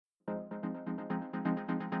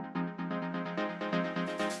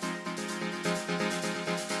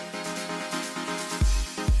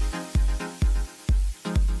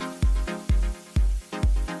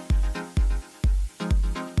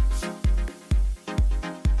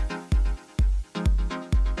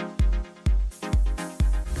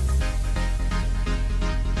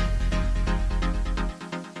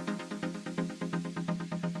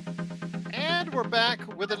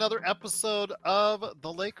with another episode of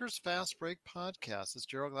the Lakers Fast Break podcast. It's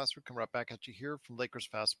Gerald Glassford coming right back at you here from Lakers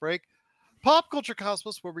Fast Break, Pop Culture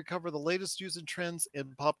Cosmos, where we cover the latest news and trends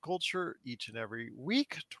in pop culture each and every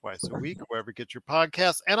week, twice a week, wherever you get your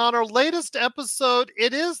podcasts. And on our latest episode,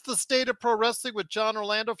 it is the State of Pro Wrestling with John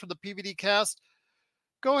Orlando from the PVD Cast.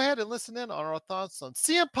 Go ahead and listen in on our thoughts on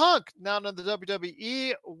CM Punk now in the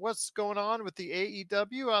WWE, what's going on with the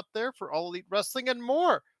AEW out there for All Elite Wrestling, and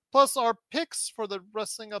more. Plus our picks for the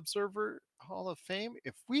Wrestling Observer Hall of Fame,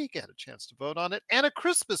 if we get a chance to vote on it, and a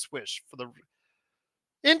Christmas wish for the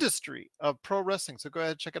industry of pro wrestling. So go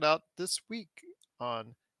ahead and check it out this week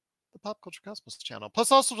on the Pop Culture Cosmos channel.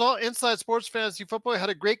 Plus also Inside Sports Fantasy Football. I had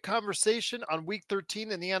a great conversation on week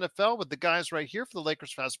 13 in the NFL with the guys right here for the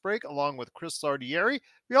Lakers Fast Break, along with Chris Sardieri.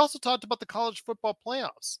 We also talked about the college football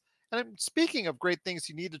playoffs. And speaking of great things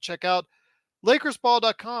you need to check out,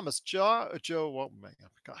 LakersBall.com. It's Joe, oh my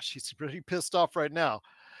gosh, he's really pissed off right now.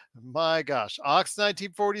 My gosh, Ox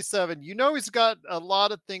 1947. You know he's got a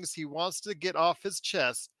lot of things he wants to get off his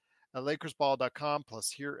chest at LakersBall.com,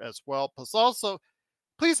 plus here as well. Plus also,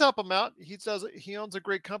 please help him out. He owns a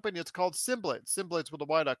great company. It's called Simblades. Simblades with a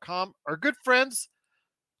Y.com. Our good friends,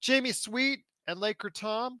 Jamie Sweet and Laker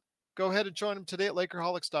Tom. Go ahead and join him today at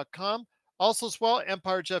Lakerholics.com. Also as well,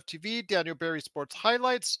 Empire Jeff TV, Daniel Barry Sports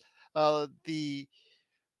Highlights, the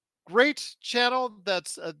great channel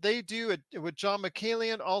that's they do with John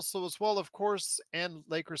McCallion also as well, of course, and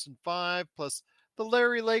Lakers in 5, plus the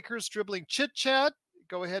Larry Lakers dribbling chit chat.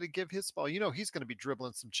 Go ahead and give his ball. You know he's going to be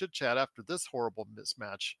dribbling some chit chat after this horrible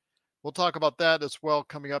mismatch. We'll talk about that as well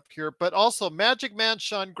coming up here. But also Magic Man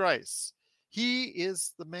Sean Grice. He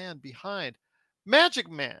is the man behind Magic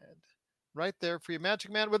Man. Right there for you,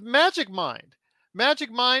 Magic Man with Magic Mind.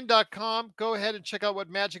 MagicMind.com. Go ahead and check out what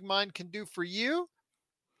Magic Mind can do for you.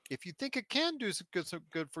 If you think it can do some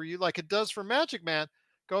good for you, like it does for Magic Man,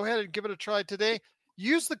 go ahead and give it a try today.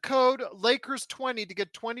 Use the code Lakers20 to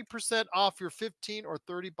get 20% off your 15 or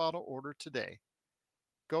 30 bottle order today.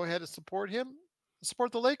 Go ahead and support him,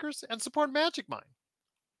 support the Lakers, and support Magic Mind.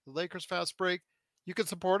 The Lakers Fast Break. You can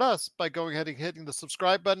support us by going ahead and hitting the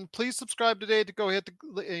subscribe button. Please subscribe today to go ahead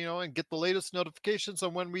and get the latest notifications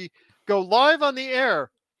on when we go live on the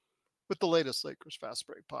air with the latest Lakers Fast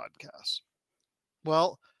Break podcast.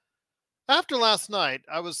 Well, after last night,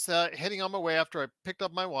 I was heading on my way after I picked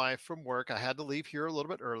up my wife from work. I had to leave here a little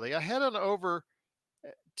bit early. I headed over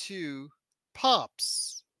to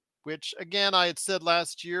Pops, which, again, I had said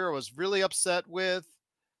last year I was really upset with.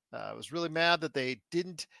 I was really mad that they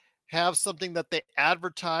didn't have something that they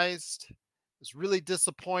advertised. I was really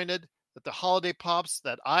disappointed that the holiday Pops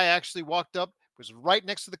that I actually walked up was right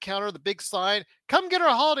next to the counter, the big sign, come get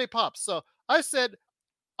our holiday Pops. So I said,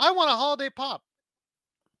 I want a holiday Pop.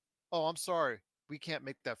 Oh, I'm sorry. We can't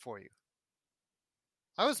make that for you.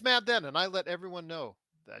 I was mad then, and I let everyone know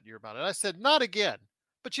that year about it. I said, not again.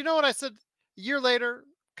 But you know what I said? A year later,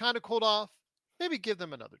 kind of cooled off. Maybe give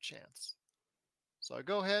them another chance. So I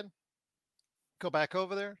go ahead, go back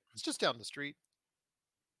over there. It's just down the street.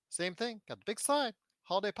 Same thing. Got the big sign,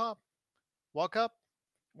 holiday Pop. Walk up.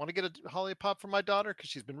 Want to get a holiday Pop for my daughter because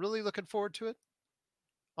she's been really looking forward to it.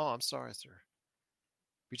 Oh, I'm sorry, sir.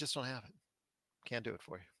 We just don't have it. Can't do it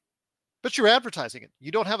for you. But you're advertising it.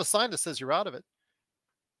 You don't have a sign that says you're out of it.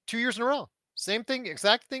 2 years in a row. Same thing,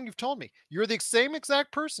 exact thing you've told me. You're the same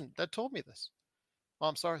exact person that told me this. Oh,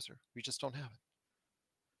 I'm sorry, sir. We just don't have it.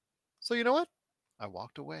 So you know what? I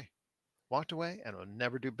walked away. Walked away and will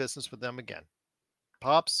never do business with them again.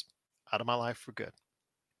 Pops, out of my life for good.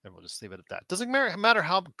 And we'll just leave it at that. Doesn't matter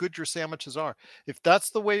how good your sandwiches are. If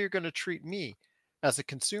that's the way you're going to treat me as a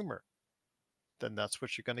consumer, then that's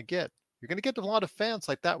what you're going to get. You're going to get a lot of fans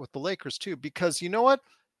like that with the Lakers too, because you know what?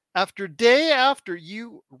 After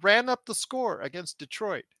you ran up the score against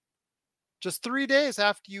Detroit, just 3 days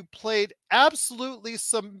after you played absolutely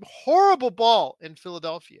some horrible ball in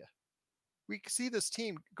Philadelphia, we see this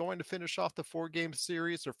team going to finish off the 4-game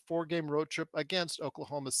series or 4-game road trip against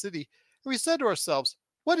Oklahoma City. And we said to ourselves,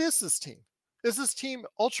 what is this team? Is this team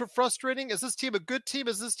ultra frustrating? Is this team a good team?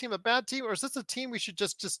 Is this team a bad team? Or is this a team we should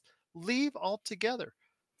just leave altogether?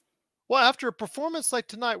 Well, after a performance like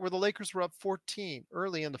tonight where the Lakers were up 14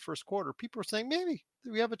 early in the first quarter, people were saying maybe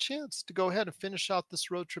we have a chance to go ahead and finish out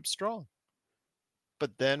this road trip strong.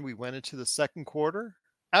 But then we went into the second quarter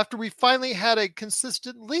after we finally had a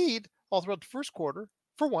consistent lead all throughout the first quarter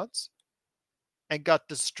for once and got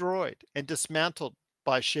destroyed and dismantled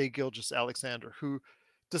by Shai Gilgeous-Alexander, who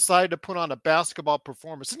decided to put on a basketball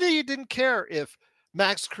performance. And he didn't care if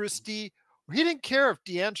Max Christie, he didn't care if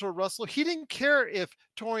D'Angelo Russell, he didn't care if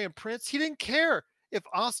Taurean Prince, he didn't care if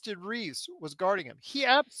Austin Reeves was guarding him. He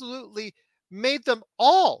absolutely made them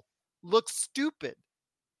all look stupid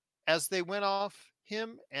as they went off.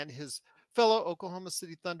 Him and his fellow Oklahoma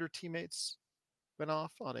City Thunder teammates went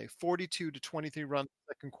off on a 42-23 run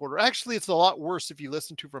second quarter. Actually, it's a lot worse if you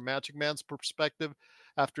listen to from Magic Man's perspective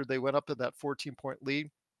after they went up to that 14-point lead.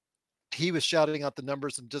 He was shouting out the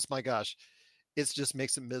numbers and just, my gosh, it just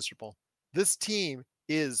makes it miserable. This team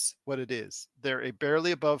is what it is. They're a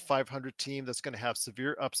barely above 500 team that's going to have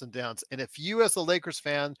severe ups and downs. And if you, as a Lakers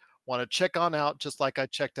fan, want to check on out, just like I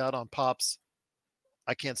checked out on Pops,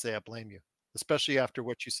 I can't say I blame you, especially after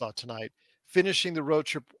what you saw tonight. Finishing the road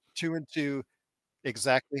trip 2-2,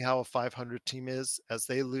 exactly how a 500 team is as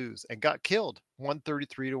they lose and got killed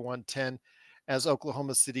 133-110 as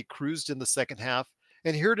Oklahoma City cruised in the second half.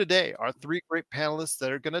 And here today are three great panelists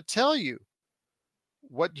that are going to tell you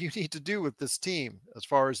what you need to do with this team as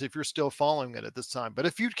far as if you're still following it at this time. But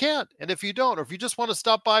if you can't, and if you don't, or if you just want to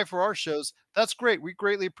stop by for our shows, that's great. We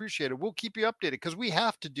greatly appreciate it. We'll keep you updated because we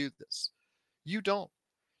have to do this. You don't.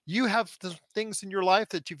 You have the things in your life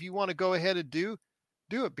that if you want to go ahead and do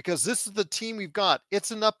it because this is the team we've got.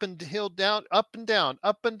 It's an up and hill, down, up and down,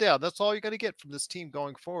 up and down. That's all you're going to get from this team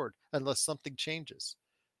going forward unless something changes.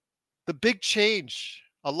 The big change,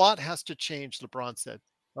 a lot has to change, LeBron said.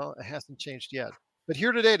 Well, it hasn't changed yet. But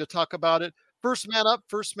here today to talk about it, first man up,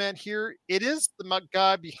 first man here. It is the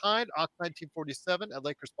guy behind Ock1947 at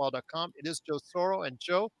LakersBall.com. It is Joe Soro. And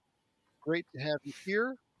Joe, great to have you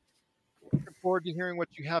here. Looking forward to hearing what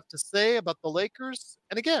you have to say about the Lakers.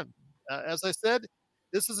 And again, as I said,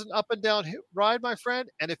 this is an up and down ride, my friend.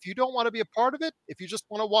 And if you don't want to be a part of it, if you just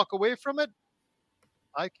want to walk away from it,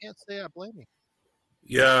 I can't say I blame you.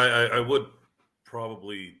 Yeah, I would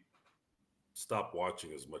probably stop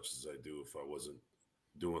watching as much as I do if I wasn't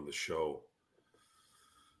doing the show.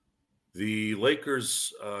 The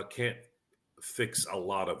Lakers can't fix a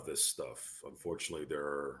lot of this stuff. Unfortunately, there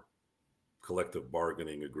are collective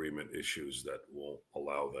bargaining agreement issues that won't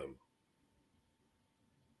allow them.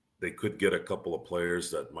 They could get a couple of players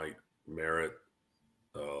that might merit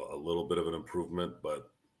a little bit of an improvement, but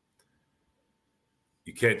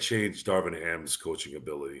you can't change Darvin Ham's coaching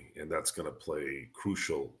ability, and that's going to play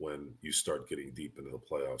crucial when you start getting deep into the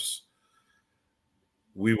playoffs.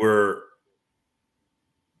 We were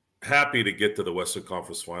happy to get to the Western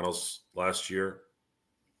Conference Finals last year.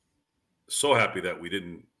 So happy that we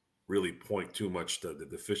didn't really point too much to the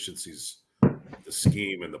deficiencies, the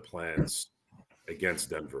scheme and the plans against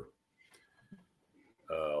Denver.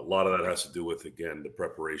 A lot of that has to do with, again, the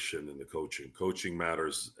preparation and the coaching. Coaching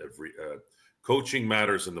matters coaching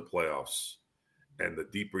matters in the playoffs, and the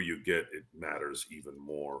deeper you get, it matters even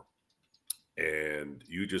more. And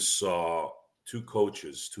you just saw two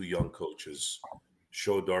young coaches,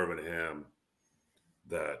 show Darvin Ham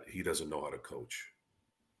that he doesn't know how to coach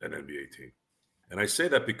an NBA team. And I say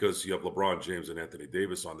that because you have LeBron James and Anthony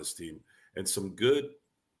Davis on this team and some good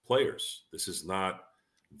players. This is not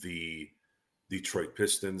the Detroit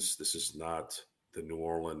Pistons. This is not the New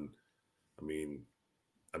Orleans. I mean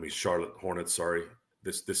Charlotte Hornets. Sorry,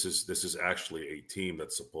 this is actually a team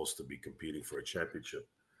that's supposed to be competing for a championship.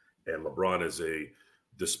 And LeBron is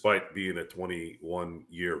despite being a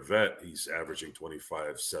 21-year vet, he's averaging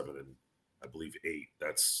 25, 7, and I believe 8.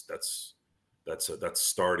 That's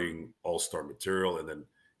starting all-star material, and then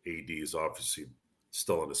AD is obviously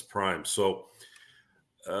still in his prime. So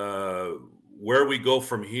where we go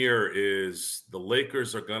from here is the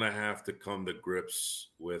Lakers are going to have to come to grips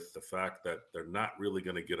with the fact that they're not really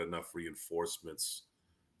going to get enough reinforcements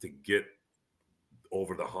to get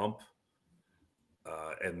over the hump.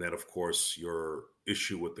 And then, of course, your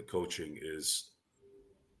issue with the coaching is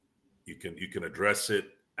you can address it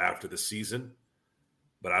after the season,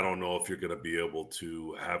 but I don't know if you're going to be able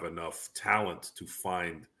to have enough talent to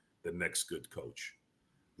find the next good coach.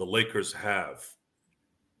 The Lakers have,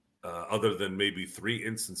 other than maybe 3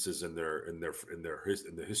 instances in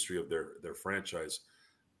the history of their franchise,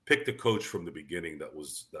 picked a coach from the beginning that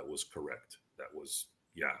was correct. That was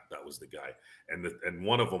the guy, and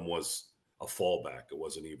one of them was a fallback. It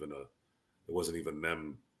wasn't even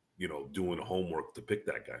them, doing homework to pick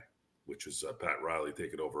that guy, which was Pat Riley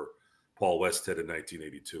taking over Paul Westhead in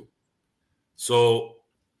 1982. So,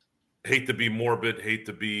 hate to be morbid, hate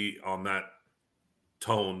to be on that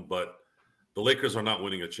tone, but the Lakers are not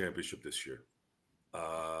winning a championship this year.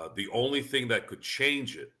 The only thing that could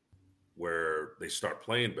change it, where they start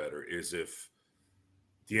playing better, is if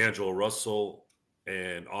D'Angelo Russell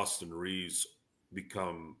and Austin Reeves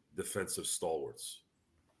become defensive stalwarts,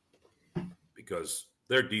 because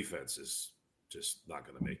their defense is just not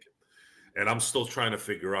going to make it. And I'm still trying to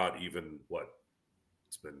figure out,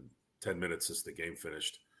 it's been 10 minutes since the game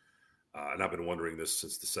finished. and I've been wondering this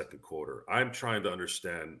since the second quarter. I'm trying to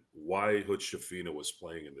understand why Hood Shafino was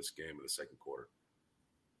playing in this game in the second quarter.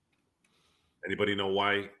 Anybody know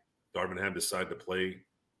why Darvingham decided to play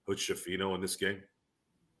Hood Shafino in this game?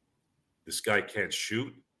 This guy can't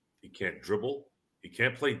shoot. He can't dribble. He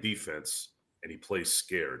can't play defense, and he plays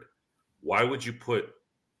scared. Why would you put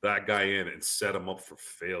that guy in and set him up for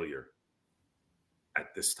failure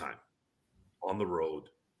at this time on the road?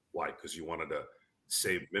 Why? Because you wanted to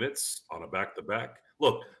save minutes on a back-to-back?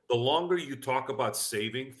 Look, the longer you talk about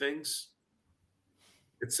saving things,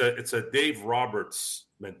 it's a Dave Roberts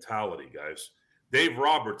mentality, guys. Dave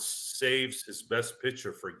Roberts saves his best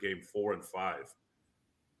pitcher for game 4 and 5.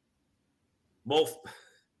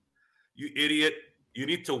 You idiot. You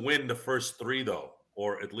need to win the first 3, though,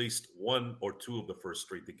 or at least 1 or 2 of the first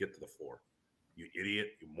 3 to get to the 4. You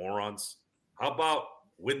idiot, you morons. How about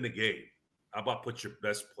win the game? How about put your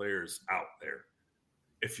best players out there?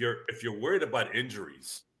 If you're worried about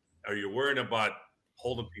injuries or you're worried about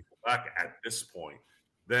holding people back at this point,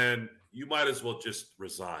 then you might as well just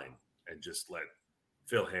resign and just let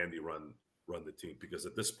Phil Handy run the team, because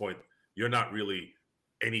at this point you're not really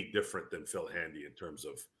any different than Phil Handy in terms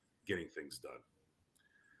of getting things done.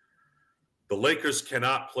 The Lakers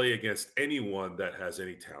cannot play against anyone that has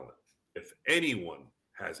any talent. If anyone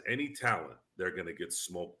has any talent, they're going to get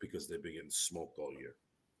smoked because they've been getting smoked all year.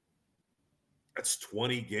 That's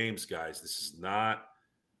 20 games, guys. This is not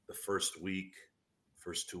the first week,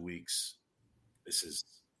 first 2 weeks. This is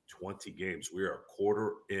 20 games. We are a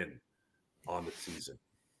quarter in on the season.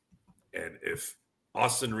 And if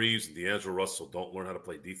Austin Reeves and D'Angelo Russell don't learn how to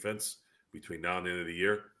play defense between now and the end of the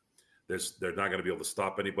year, they're not going to be able to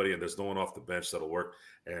stop anybody, and there's no one off the bench that'll work.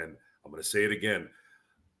 And I'm going to say it again.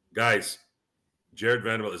 Guys, Jared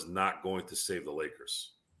Vanderbilt is not going to save the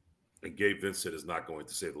Lakers. And Gabe Vincent is not going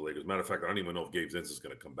to save the Lakers. Matter of fact, I don't even know if Gabe Vincent is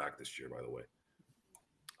going to come back this year, by the way.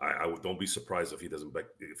 I don't be surprised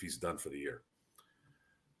if he's done for the year.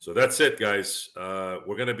 So that's it, guys.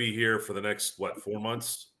 We're going to be here for the next, 4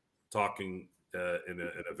 months, talking in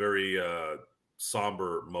a very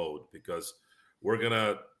somber mode, because we're going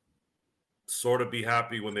to sort of be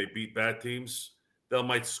happy when they beat bad teams. They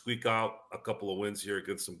might squeak out a couple of wins here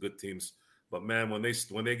against some good teams. But, man, when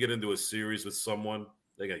they get into a series with someone,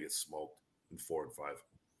 they're going to get smoked in 4 and 5.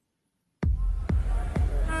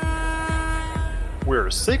 We're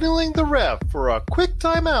signaling the ref for a quick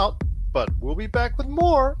timeout, but we'll be back with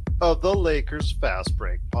more of the Lakers Fast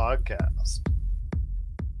Break podcast.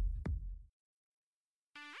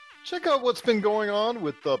 Check out what's been going on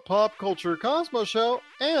with the Pop Culture Cosmos Show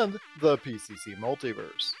and the PCC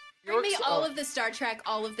Multiverse. Bring me all of the Star Trek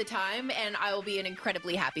all of the time, and I will be an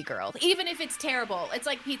incredibly happy girl. Even if it's terrible. It's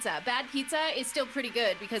like pizza. Bad pizza is still pretty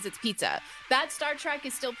good because it's pizza. Bad Star Trek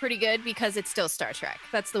is still pretty good because it's still Star Trek.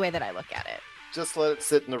 That's the way that I look at it. Just let it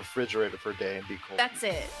sit in the refrigerator for a day and be cold. That's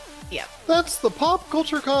it. Yep. That's the Pop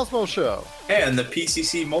Culture Cosmos Show. And the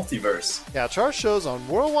PCC Multiverse. Catch our shows on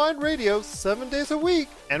Worldwide Radio 7 days a week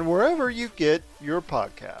and wherever you get your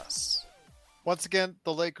podcasts. Once again,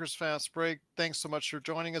 the Lakers Fast Break. Thanks so much for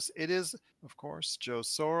joining us. It is, of course, Joe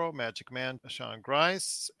Soro, Magic Man, Sean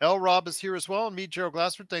Grice. L. Rob is here as well, and me, Gerald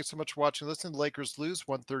Glassford. Thanks so much for watching and listening. The Lakers lose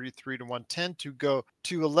 133-110 to go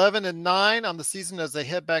to 11-9 on the season as they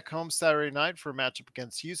head back home Saturday night for a matchup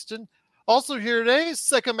against Houston. Also here today,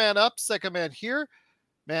 second man up, second man here.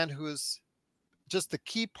 Man who is just the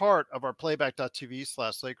key part of our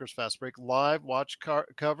playback.tv/Lakers Fast Break live watch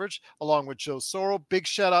coverage, along with Joe Soro. Big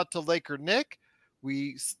shout out to Laker Nick.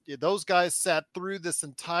 Those guys sat through this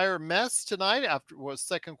entire mess tonight after it was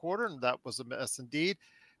second quarter, and that was a mess indeed.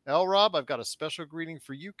 L. Rob, I've got a special greeting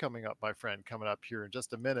for you coming up, my friend, coming up here in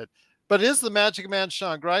just a minute. But it is the Magic Man,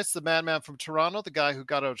 Sean Grice, the madman from Toronto, the guy who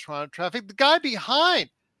got out of Toronto traffic, the guy behind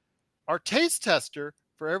our taste tester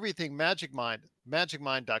for everything Magic Mind,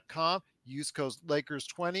 magicmind.com. Use code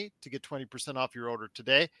Lakers20 to get 20% off your order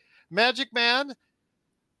today. Magic Man,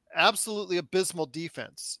 absolutely abysmal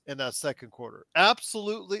defense in that second quarter.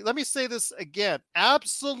 Absolutely. Let me say this again.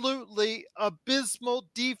 Absolutely abysmal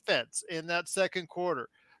defense in that second quarter.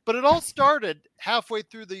 But it all started halfway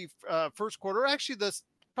through the first quarter. Actually, that's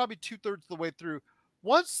probably 2/3 of the way through.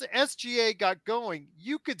 Once the SGA got going,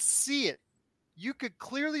 you could see it. You could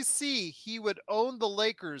clearly see he would own the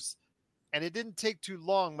Lakers. And it didn't take too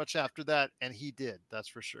long much after that, and he did. That's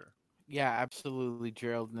for sure. Yeah, absolutely,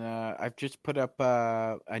 Gerald. I've just put up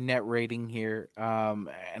a net rating here,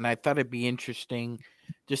 and I thought it'd be interesting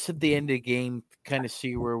just at the end of the game, kind of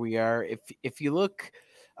see where we are. If you look,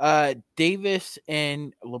 Davis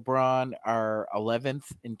and LeBron are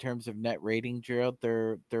 11th in terms of net rating, Gerald.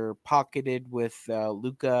 They're pocketed with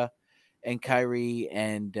Luka and Kyrie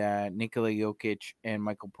and Nikola Jokic and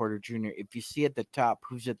Michael Porter Jr. If you see at the top,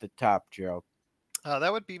 who's at the top, Gerald?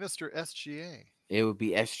 That would be Mr. SGA. It would be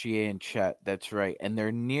SGA and Chet. That's right. And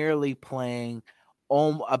they're nearly playing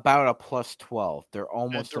about a plus 12. They're And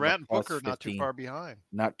almost at a Durant and plus Booker not too 15. far behind.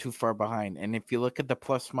 Not too far behind. And if you look at the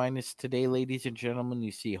plus minus today, ladies and gentlemen,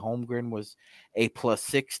 you see Holmgren was a plus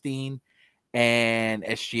 16 and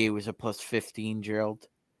SGA was a plus 15, Gerald.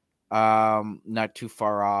 Not too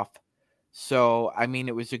far off. So, I mean,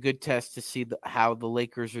 it was a good test to see how the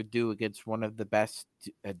Lakers would do against one of the best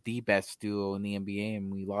duo in the NBA, and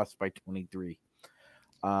we lost by 23.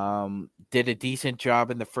 Did a decent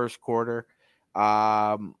job in the first quarter.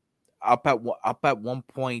 Up at one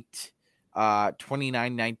point,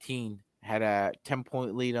 29-19, had a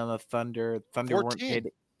 10-point lead on the Thunder. Thunder 14. weren't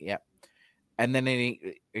hitting. Yeah. And then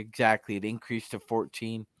it increased to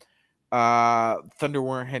 14. Thunder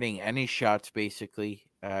weren't hitting any shots basically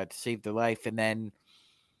to save their life, and then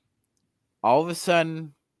all of a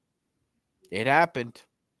sudden it happened.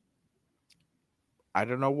 I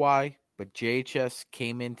don't know why, but JHS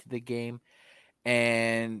came into the game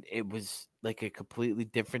and it was like a completely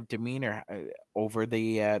different demeanor over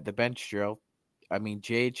the bench, Gerald. I mean,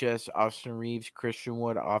 JHS, Austin Reeves, Christian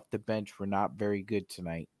Wood off the bench were not very good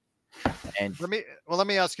tonight. And let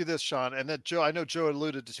me ask you this, Sean, and then Joe. I know Joe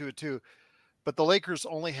alluded to it too, but the Lakers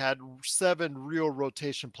only had 7 real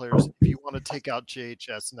rotation players. If you want to take out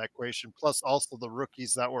JHS in that equation, plus also the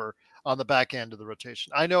rookies that were on the back end of the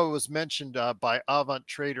rotation. I know it was mentioned by Avant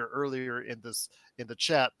Trader earlier in the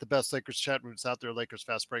chat, the best Lakers chat rooms out there, Lakers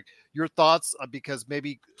Fast Break. Your thoughts, because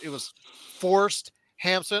maybe it was forced.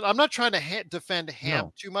 Hampson. I'm not trying to defend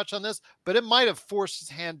Ham too much on this, but it might have forced his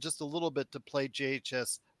hand just a little bit to play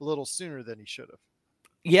JHS a little sooner than he should have.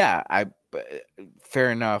 Yeah,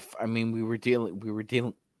 fair enough. I mean, we were dealing with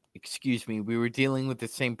the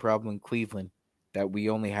same problem in Cleveland, that we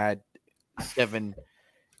only had 7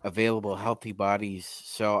 available healthy bodies.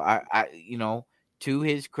 So I to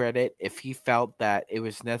his credit, if he felt that it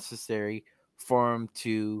was necessary for him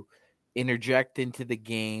to interject into the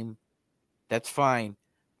game, that's fine.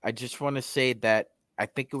 I just want to say that I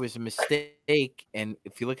think it was a mistake. And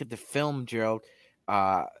if you look at the film, Gerald,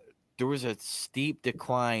 there was a steep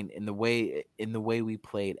decline in the way we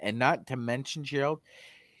played. And not to mention, Gerald,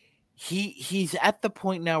 he's at the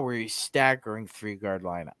point now where he's staggering 3-guard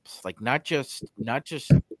lineups. Like not just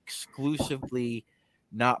exclusively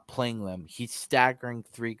not playing them. He's staggering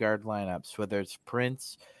 3-guard lineups, whether it's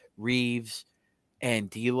Prince, Reeves,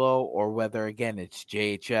 and D'Lo, or whether again it's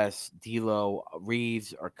JHS, D'Lo,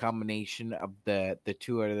 Reeves, or combination of the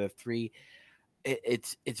 2 out of the 3.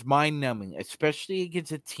 It's mind numbing, especially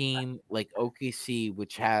against a team like OKC,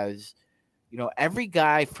 which has every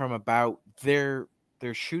guy from about their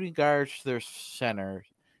shooting guards to their center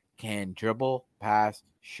can dribble, pass,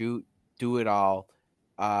 shoot, do it all.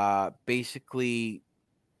 Basically,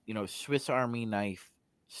 Swiss Army knife,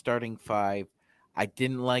 starting 5. I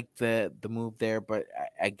didn't like the move there, but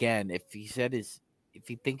again, if he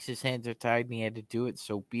thinks his hands are tied and he had to do it,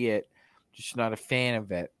 so be it. Just not a fan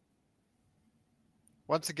of it.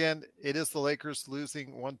 Once again, it is the Lakers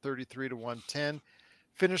losing 133-110.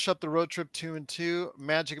 Finish up the road trip 2-2.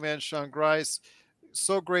 Magic Man Sean Grice,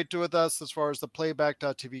 so great to with us as far as the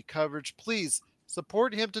playback.tv coverage. Please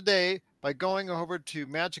support him today by going over to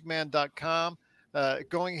magicman.com,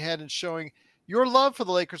 going ahead and showing your love for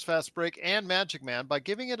the Lakers Fast Break and Magic Man by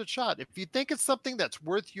giving it a shot. If you think it's something that's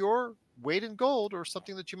worth your weight in gold or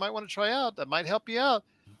something that you might want to try out that might help you out,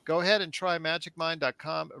 go ahead and try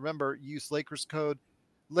magicmind.com. Remember, use Lakers code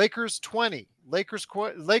Lakers20.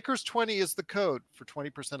 Lakers20 is the code for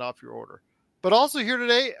 20% off your order. But also here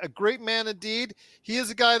today, a great man indeed. He is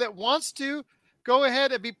a guy that wants to go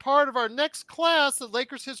ahead and be part of our next class at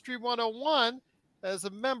Lakers History 101 as a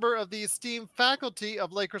member of the esteemed faculty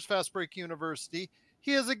of Lakers Fast Break University.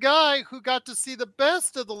 He is a guy who got to see the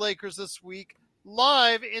best of the Lakers this week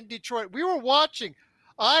live in Detroit. We were watching.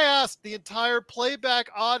 I asked the entire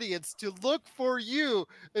playback audience to look for you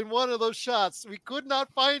in one of those shots. We could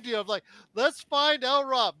not find you. I'm like, let's find L.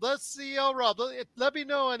 Rob. Let's see L. Rob. Let me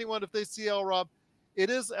know, anyone, if they see L. Rob.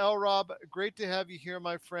 It is L. Rob. Great to have you here,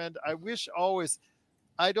 my friend. I wish always,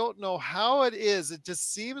 I don't know how it is. It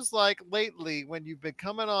just seems like lately when you've been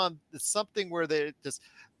coming on, it's something where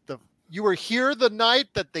you were here the night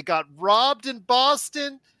that they got robbed in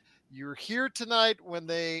Boston. You're here tonight when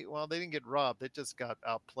they didn't get robbed. They just got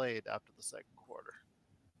outplayed after the second quarter.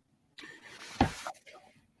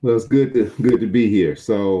 Well, it's good to be here.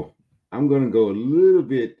 So I'm going to go a little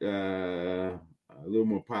bit, a little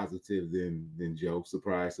more positive than Joe.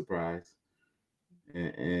 Surprise, surprise,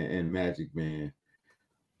 and Magic Man.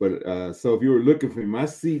 But so if you were looking for me, my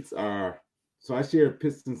seats are, so I share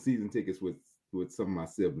Pistons season tickets with some of my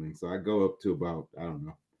siblings. So I go up to about, I don't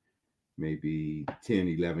know, maybe 10,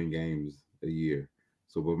 11 games a year.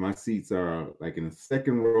 So, but my seats are like in the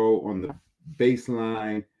second row on the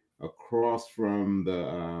baseline across from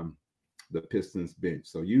the Pistons bench.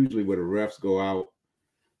 So usually where the refs go out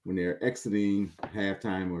when they're exiting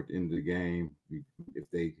halftime or at the end of the game, if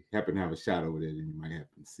they happen to have a shot over there, then you might happen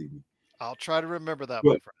to see me. I'll try to remember that, But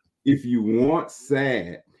my friend. if you want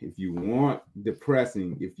sad, if you want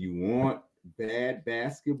depressing, if you want bad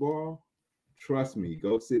basketball, trust me,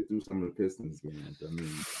 go sit through some of the Pistons games. I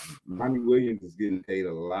mean, Monty Williams is getting paid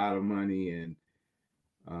a lot of money, and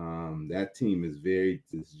that team is very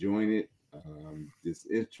disjointed,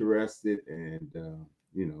 disinterested, and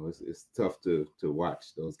it's tough to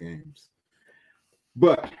watch those games.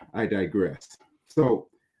 But I digress. So,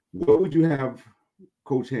 what would you have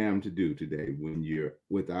Coach Ham to do today when you're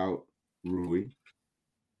without Rui?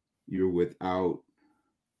 You're without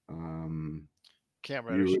Cam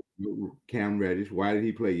Reddish. Cam Reddish. Why did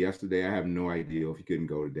he play yesterday? I have no idea if he couldn't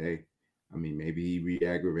go today. I mean, maybe he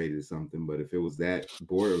re-aggravated something, but if it was that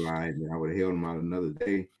borderline, then I would have held him out another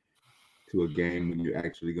day to a game when you're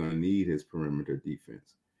actually going to need his perimeter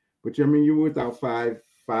defense. But I mean, you're without five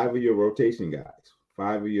of your rotation guys,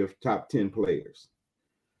 5 of your top 10 players.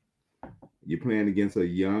 You're playing against a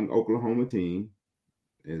young Oklahoma team.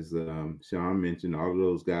 As Sean mentioned, all of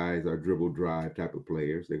those guys are dribble drive type of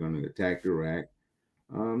players. They're going to attack the rack.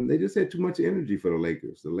 They just had too much energy for the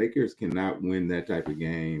Lakers. The Lakers cannot win that type of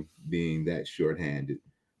game being that shorthanded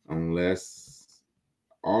unless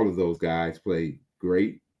all of those guys play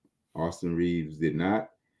great. Austin Reeves did not.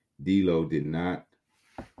 D'Lo did not.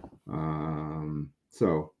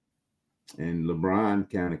 And LeBron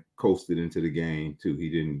kind of coasted into the game too. He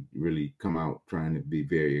didn't really come out trying to be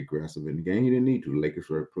very aggressive in the game. He didn't need to. The Lakers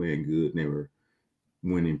were playing good and they were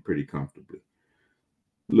winning pretty comfortably.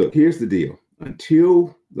 Look, here's the deal.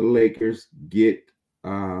 Until the Lakers get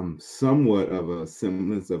somewhat of a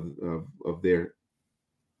semblance of their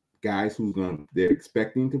guys they're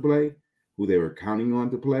expecting to play, who they were counting on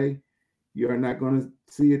to play, you are not going to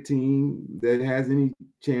see a team that has any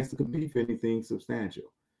chance to compete for anything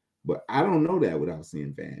substantial. But I don't know that without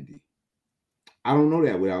seeing Vandy. I don't know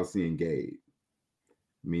that without seeing Gabe.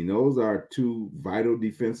 I mean, those are two vital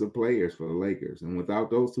defensive players for the Lakers. And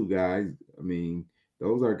without those two guys, I mean,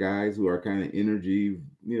 those are guys who are kind of energy,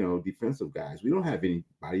 defensive guys. We don't have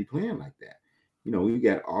anybody playing like that. We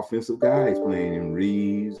got offensive guys playing in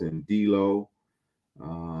Reeves and D'Lo.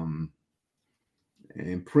 And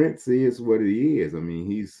Prince is what he is. I mean,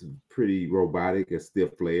 he's pretty robotic, a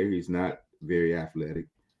stiff player. He's not very athletic.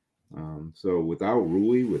 So without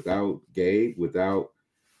Rui, without Gabe, without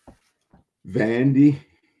Vandy,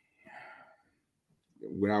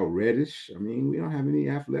 without Reddish, I mean, we don't have any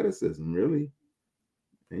athleticism really.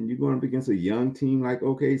 And you're going up against a young team like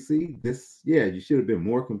OKC. You should have been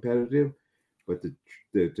more competitive, but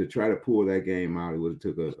to try to pull that game out, it would have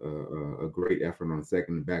took a great effort on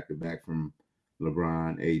second back-to-back from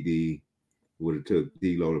LeBron, AD. Would have took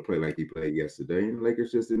D'Lo to play like he played yesterday, and the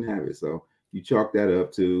Lakers just didn't have it. So you chalk that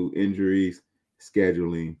up to injuries,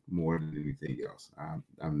 scheduling more than anything else.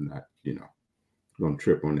 I'm not, going to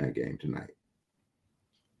trip on that game tonight.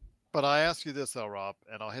 But I ask you this, Rob,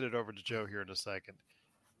 and I'll hit it over to Joe here in a second.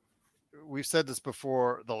 We've said this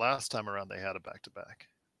before the last time around they had a back-to-back.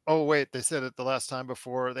 Oh, wait, they said it the last time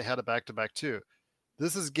before they had a back-to-back too.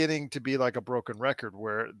 This is getting to be like a broken record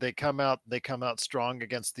where they come out strong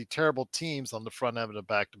against the terrible teams on the front end of the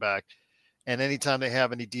back-to-back. And anytime they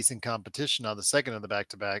have any decent competition on the second of the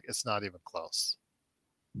back-to-back, it's not even close.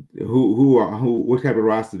 What type of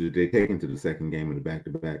roster did they take into the second game of the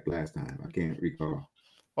back-to-back last time? I can't recall.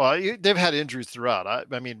 Well, they've had injuries throughout.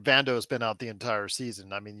 I mean, Vando's been out the entire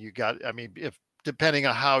season. I mean, if depending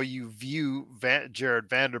on how you view Jared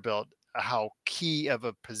Vanderbilt, how key of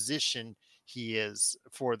a position he is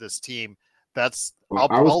for this team,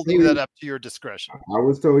 I'll leave that up to your discretion. I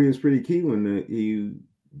was told he was pretty key when he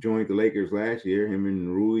joined the Lakers last year. Him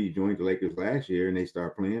and Rui joined the Lakers last year, and they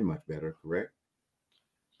start playing much better. Correct?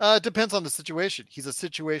 It depends on the situation. He's a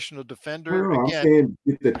situational defender. No, again, I'm saying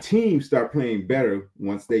if the team start playing better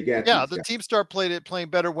once they get the team start playing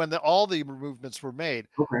better when all the movements were made.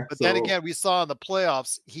 Okay, but then again, we saw in the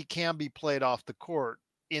playoffs he can be played off the court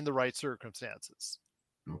in the right circumstances.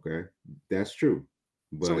 Okay, that's true.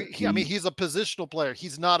 But so he's a positional player.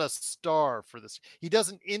 He's not a star for this. He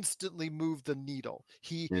doesn't instantly move the needle.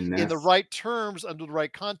 He, in the right terms, under the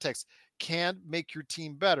right context, can make your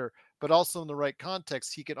team better. But also in the right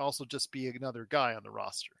context, he can also just be another guy on the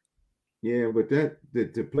roster. Yeah, but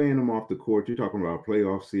to playing them off the court, you're talking about a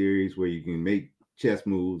playoff series where you can make chess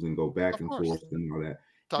moves and go back Of and course. forth and all that. In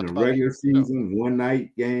Talked a about it. regular No. season, one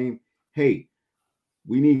night game, hey,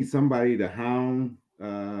 we need somebody to hound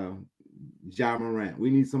Ja Morant.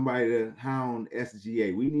 We need somebody to hound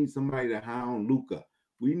SGA. We need somebody to hound Luca.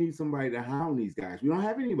 We need somebody to hound these guys. We don't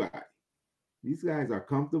have anybody. These guys are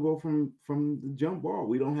comfortable from the jump ball.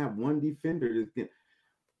 We don't have one defender that can.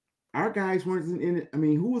 Our guys weren't in. I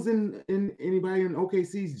mean, who was in anybody in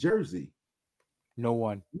OKC's jersey? No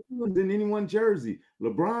one. Who was in anyone's jersey?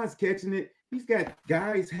 LeBron's catching it. He's got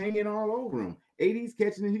guys hanging all over him. AD's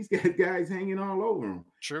catching it. He's got guys hanging all over him.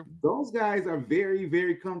 True. Those guys are very,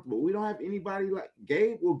 very comfortable. We don't have anybody like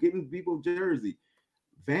Gabe will get in people's jersey.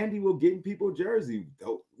 Vandy will get in people's jersey.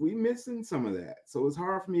 We missing some of that. So it's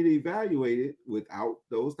hard for me to evaluate it without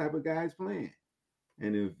those type of guys playing.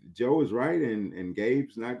 And if Joe is right and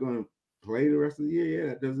Gabe's not going to play the rest of the year, yeah,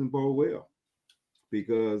 that doesn't bode well.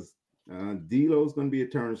 Because D'Lo's going to be a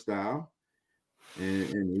turnstile.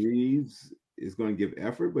 And Reeves is going to give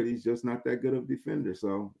effort, but he's just not that good of a defender.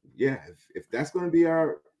 So yeah, if that's going to be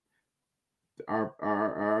our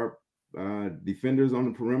defenders on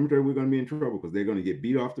the perimeter, we're going to be in trouble because they're going to get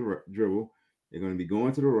beat off the dribble. They're going to be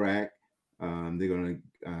going to the rack. They're going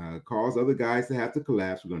to cause other guys to have to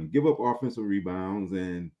collapse. We're going to give up offensive rebounds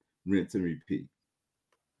and rinse and repeat.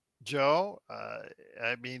 Joe,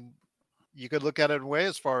 I mean, you could look at it in a way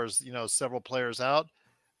as far as, several players out.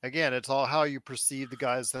 Again, it's all how you perceive the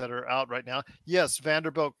guys that are out right now. Yes,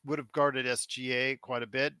 Vanderbilt would have guarded SGA quite a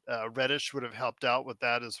bit. Reddish would have helped out with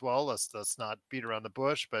that as well. Let's not beat around the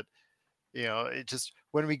bush. But, it just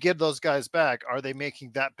when we get those guys back, are they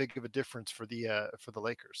making that big of a difference for the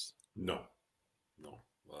Lakers? No.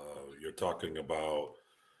 You're talking about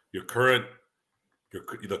the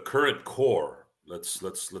current core. Let's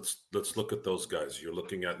look at those guys. You're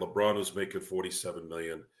looking at LeBron, who's making $47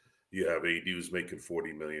 million. You have AD, who's making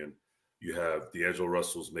 $40 million. You have D'Angelo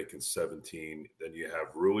Russell's making 17. Then you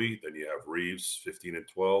have Rui. Then you have Reeves, 15 and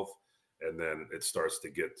 12. And then it starts to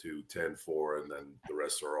get to 10, 4, and then the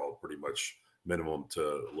rest are all pretty much minimum to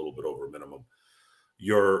a little bit over minimum.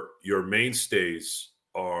 Your mainstays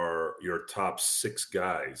are your top 6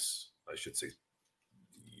 guys. I should say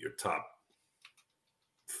your top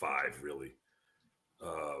 5, really.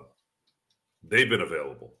 They've been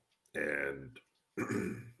available. And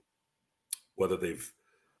whether they've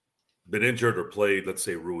been injured or played, let's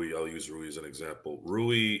say Rui, I'll use Rui as an example.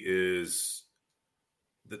 Rui is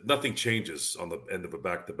nothing changes on the end of a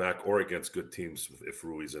back-to-back or against good teams if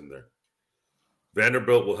Rui's in there.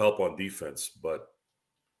 Vanderbilt will help on defense, but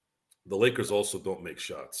the Lakers also don't make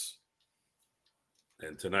shots.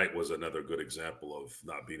 And tonight was another good example of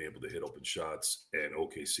not being able to hit open shots and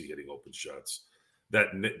OKC hitting open shots.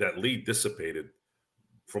 That lead dissipated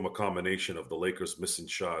from a combination of the Lakers missing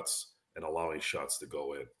shots and allowing shots to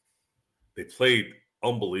go in. They played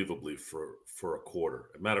unbelievably for a quarter.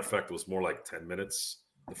 As a matter of fact, it was more like 10 minutes,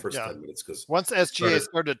 the first 10 minutes. Because once SGA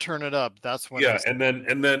started to turn it up, that's when. Yeah, and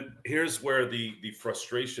then here's where the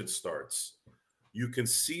frustration starts. You can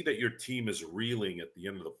see that your team is reeling at the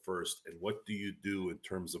end of the first. And what do you do in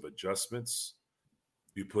terms of adjustments?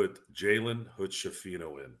 You put Jalen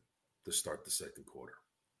Hood-Schifino in to start the second quarter.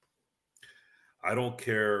 I don't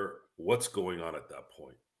care what's going on at that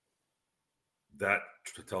point. That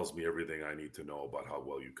tells me everything I need to know about how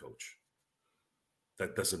well you coach.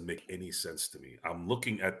 That doesn't make any sense to me. I'm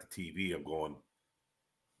looking at the TV. I'm going,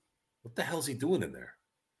 what the hell is he doing in there?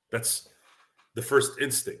 That's the first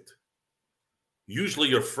instinct. Usually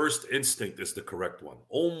your first instinct is the correct one.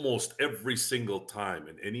 Almost every single time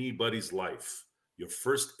in anybody's life, your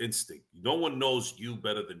first instinct, no one knows you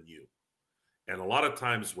better than you. And a lot of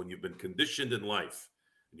times when you've been conditioned in life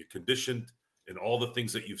and you're conditioned in all the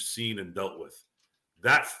things that you've seen and dealt with,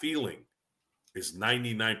 that feeling is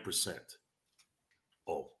 99%.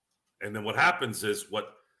 Oh, and then what happens is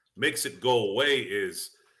what makes it go away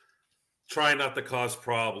is trying not to cause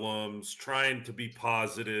problems, trying to be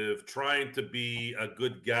positive, trying to be a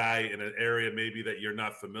good guy in an area maybe that you're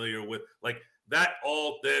not familiar with. Like that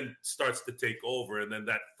all then starts to take over. And then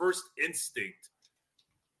that first instinct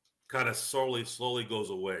kind of slowly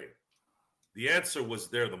goes away. The answer was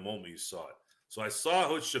there the moment you saw it. So I saw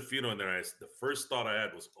Hood-Schifino in there. The first thought I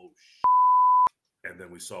had was, oh, and then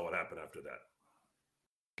we saw what happened after that.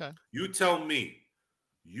 Okay. You tell me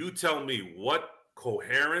what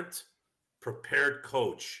coherent, prepared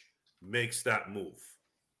coach makes that move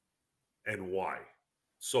and why.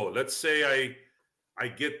 So let's say I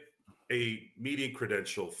get a meeting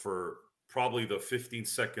credential for probably the 15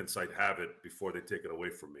 seconds I'd have it before they take it away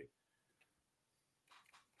from me.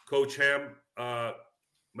 Coach Ham,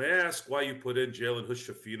 May I ask why you put in Jalen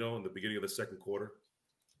Hood-Schifino in the beginning of the second quarter?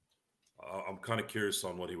 I'm kind of curious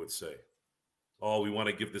on what he would say. Oh, we want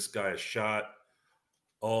to give this guy a shot.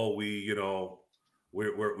 Oh, we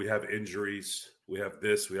have injuries. We have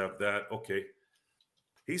this. We have that. Okay.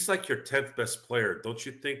 He's like your 10th best player. Don't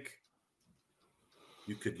you think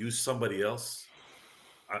you could use somebody else?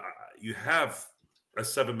 You have a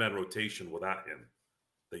 7-man rotation without him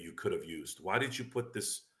that you could have used. Why did you put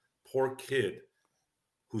this poor kid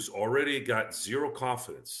who's already got zero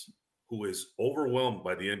confidence, who is overwhelmed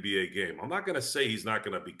by the NBA game? I'm not going to say he's not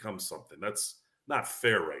going to become something. That's not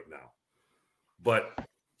fair right now. But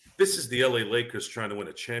this is the LA Lakers trying to win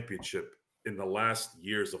a championship in the last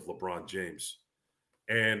years of LeBron James.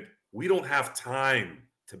 And we don't have time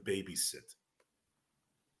to babysit.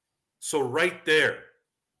 So right there,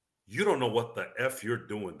 you don't know what the F you're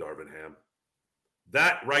doing, Darvin Ham.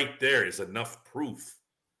 That right there is enough proof.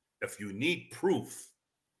 If you need proof,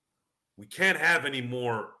 we can't have any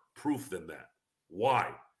more proof than that. Why?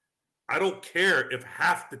 I don't care if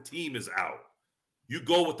half the team is out. You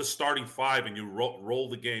go with the starting 5 and you roll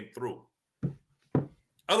the game through.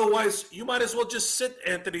 Otherwise, you might as well just sit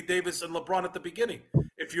Anthony Davis and LeBron at the beginning.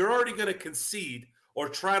 If you're already going to concede or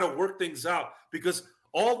try to work things out, because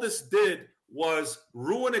all this did was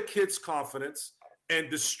ruin a kid's confidence and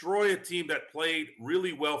destroy a team that played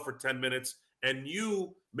really well for 10 minutes, and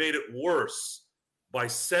you made it worse by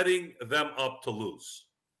setting them up to lose.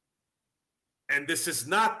 And this is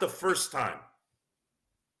not the first time.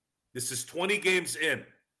 This is 20 games in.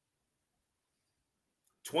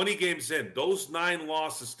 20 games in. Those 9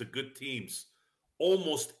 losses to good teams,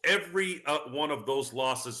 almost every one of those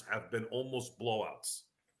losses have been almost blowouts.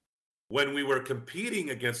 When we were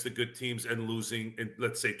competing against the good teams and losing in,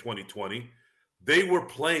 let's say, 2020, they were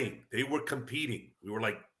playing. They were competing. We were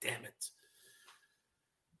like, damn it.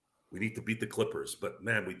 We need to beat the Clippers. But,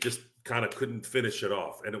 man, we just kind of couldn't finish it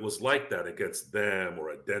off. And it was like that against them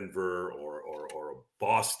or a Denver or a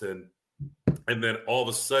Boston. And then all of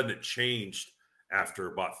a sudden it changed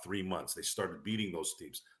after about 3 months. They started beating those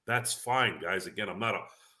teams. That's fine, guys. Again, I'm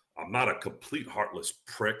not a complete heartless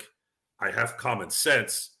prick. I have common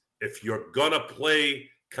sense. If you're going to play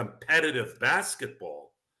competitive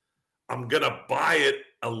basketball, I'm going to buy it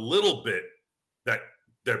a little bit that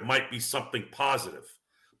there might be something positive.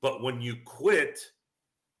 But when you quit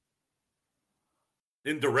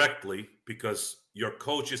indirectly because your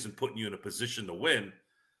coach isn't putting you in a position to win,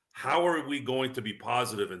 how are we going to be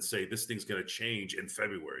positive and say this thing's going to change in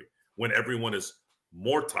February when everyone is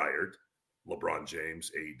more tired, LeBron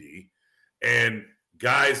James, AD, and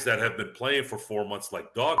guys that have been playing for 4 months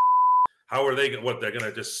like dog? How are they? They're going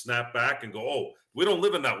to just snap back and go, oh, we don't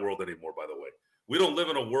live in that world anymore, by the way. We don't live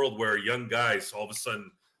in a world where young guys all of a sudden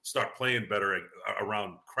start playing better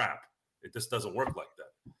around crap. It just doesn't work like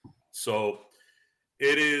that. So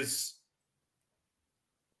it is,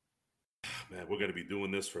 man, we're going to be doing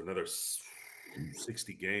this for another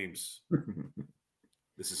 60 games.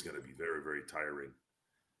 This is going to be very, very tiring.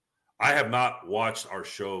 I have not watched our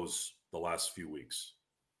shows the last few weeks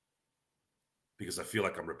because I feel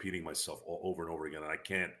like I'm repeating myself over and over again.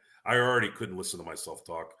 And I already couldn't listen to myself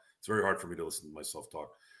talk. It's very hard for me to listen to myself talk.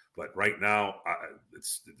 But right now,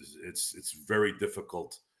 it's very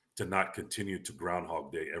difficult to not continue to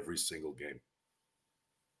Groundhog Day every single game.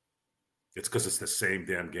 It's because it's the same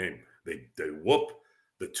damn game. They whoop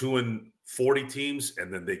the 2-40 teams,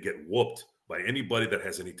 and then they get whooped by anybody that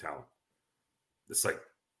has any talent. It's like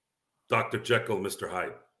Dr. Jekyll and Mr.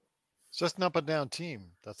 Hyde. It's just an up and down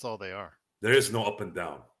team. That's all they are. There is no up and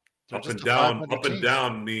down. Up and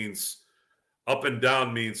down means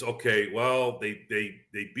okay, well, they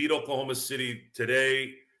beat Oklahoma City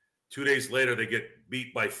today. 2 days later, they get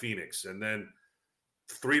beat by Phoenix. And then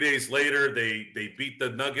 3 days later, they beat the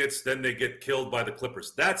Nuggets. Then they get killed by the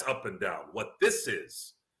Clippers. That's up and down. What this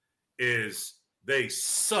is they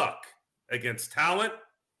suck against talent,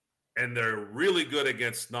 and they're really good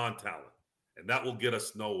against non-talent. And that will get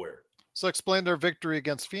us nowhere. So explain their victory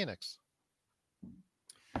against Phoenix.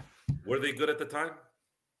 Were they good at the time?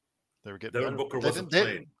 They were getting better. Booker wasn't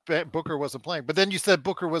playing. Booker wasn't playing. But then you said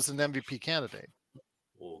Booker was an MVP candidate.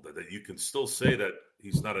 Well, you can still say that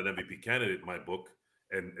he's not an MVP candidate in my book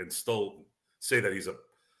and still say that he's a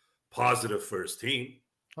positive for his team.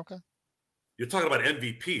 Okay. You're talking about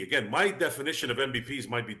MVP. Again, my definition of MVPs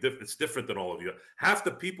might be different. It's different than all of you. Half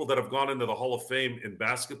the people that have gone into the Hall of Fame in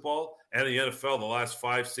basketball and the NFL the last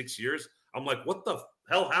 5-6 years, I'm like, what the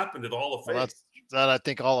hell happened to the Hall of Fame? Well, that I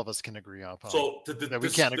think all of us can agree on. So we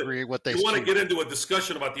can't agree what they. You want to get into a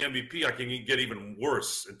discussion about the MVP? I can get even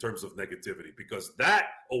worse in terms of negativity because that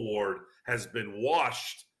award has been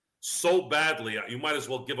washed so badly, you might as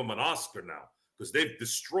well give them an Oscar now because they've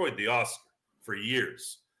destroyed the Oscar for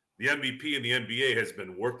years. The MVP in the NBA has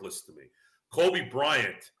been worthless to me. Kobe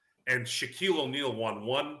Bryant and Shaquille O'Neal won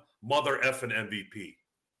one mother effing MVP.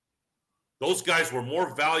 Those guys were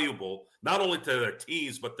more valuable, not only to their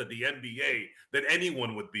teams, but to the NBA than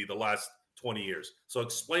anyone would be the last 20 years. So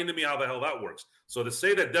explain to me how the hell that works. So to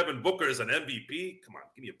say that Devin Booker is an MVP, come on,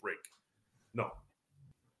 give me a break. No.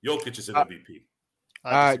 Jokic is an MVP.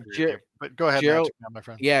 I disagree with you, but go ahead, Gerald, Magic Man, my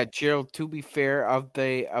friend. Yeah, Gerald, to be fair, of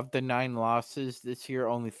the 9 losses this year,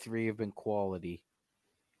 only 3 have been quality.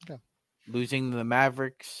 Okay. Losing to the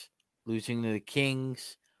Mavericks, losing to the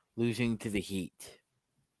Kings, losing to the Heat.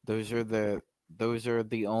 Those are the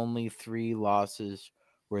only 3 losses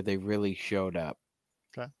where they really showed up.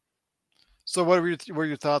 Okay. So what were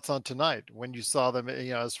your thoughts on tonight when you saw them,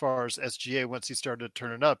 as far as SGA, once he started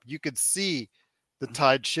turning up, you could see the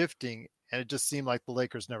tide shifting, and it just seemed like the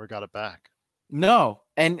Lakers never got it back. No,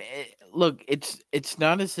 and look, it's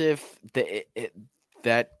not as if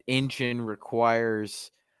that engine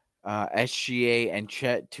requires SGA and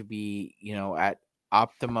Chet to be, at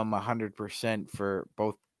optimum 100% for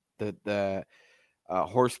both the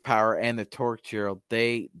horsepower and the torque, Gerald.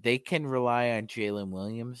 They can rely on Jalen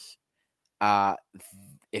Williams.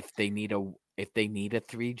 If they need a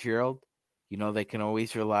 3, Gerald, they can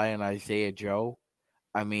always rely on Isaiah Joe.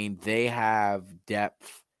 I mean, they have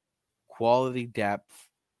depth, quality depth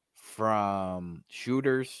from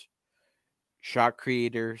shooters, shot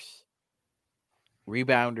creators,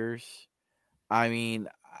 rebounders. I mean,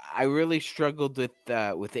 I really struggled with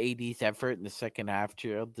AD's effort in the second half,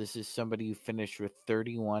 Gerald. This is somebody who finished with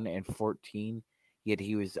 31 and 14, yet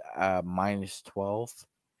he was minus 12.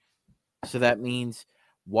 So that means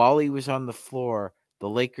while he was on the floor, the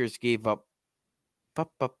Lakers gave up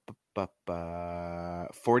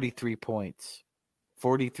 43 points.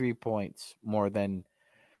 43 points more than.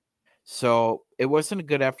 So it wasn't a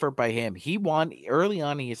good effort by him. He won early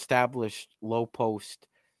on. He established low post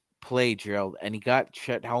play, Gerald, and he got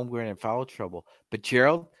Chet Holmgren in foul trouble. But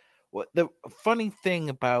Gerald, what the funny thing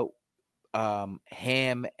about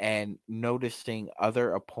Ham and noticing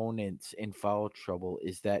other opponents in foul trouble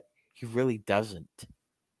is that he really doesn't,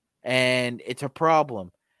 and it's a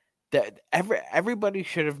problem. That everybody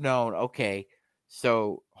should have known. Okay,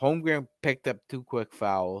 so Holmgren picked up 2 quick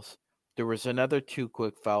fouls. There was another 2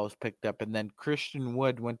 quick fouls picked up, and then Christian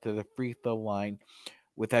Wood went to the free throw line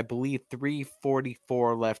with, I believe,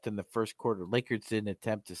 3:44 left in the first quarter. Lakers didn't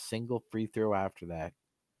attempt a single free throw after that.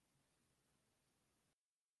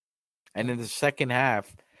 And in the second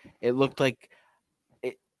half, it looked like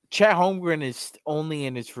Chet Holmgren is only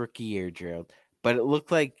in his rookie year, Gerald. But it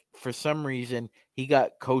looked like for some reason he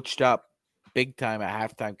got coached up big time at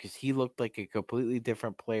halftime because he looked like a completely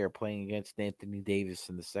different player playing against Anthony Davis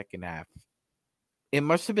in the second half. It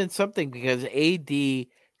must have been something because AD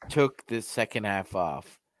took the second half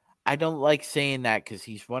off. I don't like saying that because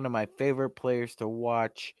he's one of my favorite players to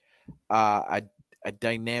watch, a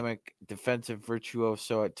dynamic defensive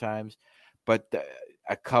virtuoso at times. But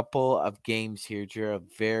a couple of games here, Gerald,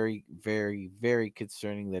 very, very, very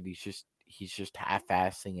concerning that he's just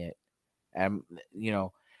half-assing it. And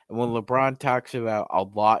when LeBron talks about a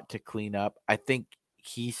lot to clean up, I think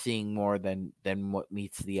he's seeing more than what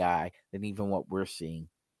meets the eye, than even what we're seeing.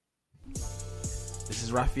 This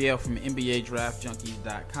is Raphael from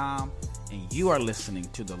NBADraftJunkies.com, and you are listening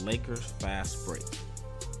to the Lakers Fast Break.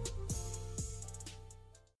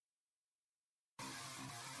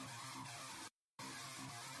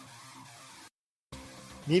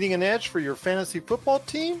 Needing an edge for your fantasy football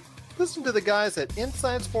team? Listen to the guys at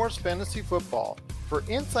Inside Sports Fantasy Football for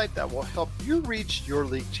insight that will help you reach your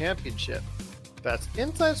league championship. That's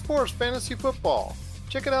Inside Sports Fantasy Football.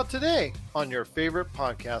 Check it out today on your favorite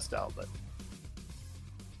podcast outlet.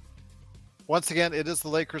 Once again, it is the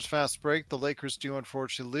Lakers Fast Break. The Lakers do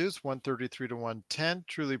unfortunately lose 133-110.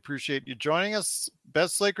 Truly appreciate you joining us.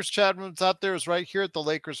 Best Lakers chat rooms out there is right here at the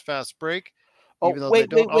Lakers Fast Break. Even though they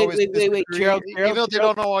don't always Gerald, even though they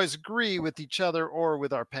don't always agree with each other or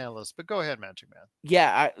with our panelists. But go ahead, Magic Man.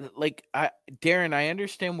 Yeah, Darren, I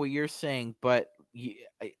understand what you're saying, but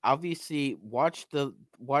obviously watch the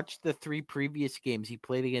 3 previous games. He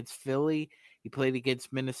played against Philly. He played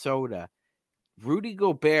against Minnesota. Rudy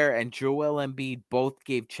Gobert and Joel Embiid both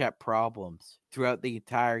gave Chet problems throughout the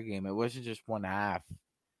entire game. It wasn't just one half.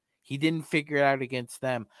 He didn't figure it out against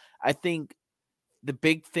them. I think the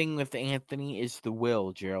big thing with Anthony is the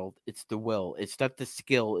will, Gerald. It's the will. It's not the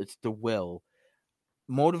skill. It's the will.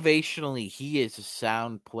 Motivationally, he is a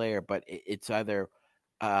sound player, but it's either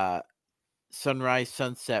sunrise,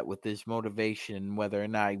 sunset with his motivation, whether or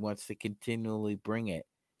not he wants to continually bring it.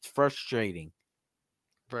 It's frustrating.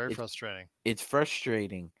 Very frustrating. It's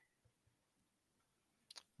frustrating.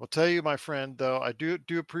 I'll tell you, my friend, though, I do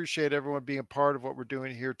appreciate everyone being a part of what we're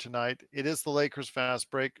doing here tonight. It is the Lakers Fast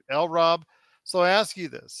Break. Rob, so I ask you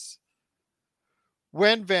this.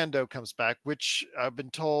 When Vando comes back, which I've been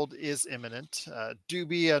told is imminent,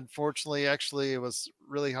 Doobie, unfortunately, actually, it was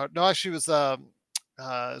really hard. No, actually,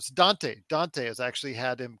 it's Dante. Dante has actually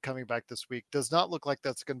had him coming back this week. Does not look like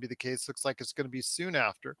that's going to be the case. Looks like it's going to be soon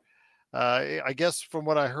after. I guess from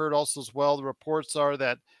what I heard also as well, the reports are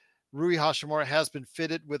that Rui Hashimura has been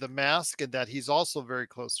fitted with a mask and that he's also very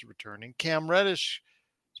close to returning. Cam Reddish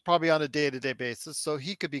is probably on a day-to-day basis, so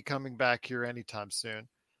he could be coming back here anytime soon.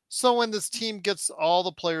 So when this team gets all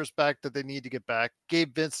the players back that they need to get back,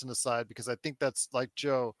 Gabe Vincent aside, because I think that's like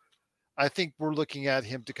Joe, I think we're looking at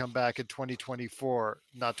him to come back in 2024,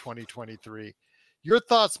 not 2023. Your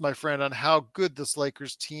thoughts, my friend, on how good this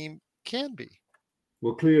Lakers team can be?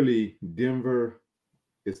 Well, clearly, Denver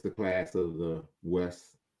is the class of the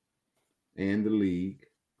West and the league.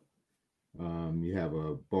 You have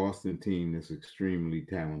a Boston team that's extremely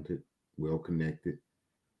talented, well connected,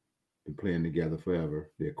 been playing together forever.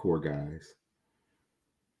 They're core guys.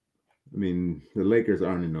 I mean, the Lakers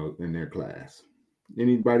aren't in their class.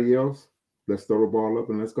 Anybody else? Let's throw the ball up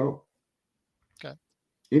and let's go. Okay.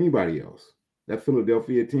 Anybody else? That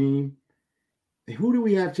Philadelphia team. Who do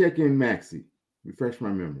we have check in Maxey? Refresh my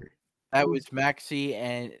memory. That was Maxey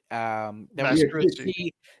and that was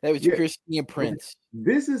Christie. That was Christie and Prince.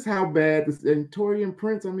 This is how bad this and Torian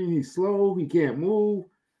Prince. I mean, he's slow. He can't move.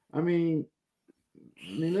 I mean,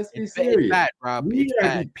 let's be serious. It's bad, Rob. We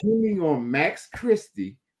are depending on Max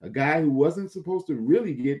Christie, a guy who wasn't supposed to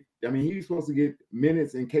really get. I mean, he was supposed to get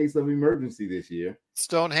minutes in case of emergency this year.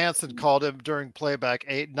 Stone Hansen called him during playback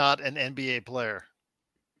not an NBA player.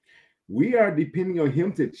 We are depending on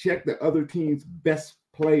him to check the other team's best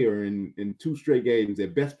player in 2 straight games, their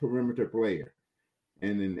best perimeter player.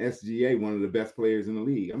 And in SGA, one of the best players in the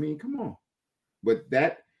league. I mean, come on. But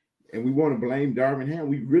and we want to blame Darvin Ham.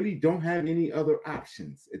 We really don't have any other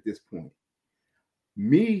options at this point.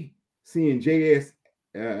 Me seeing JHS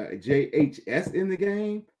in the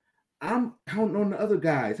game, I'm counting on the other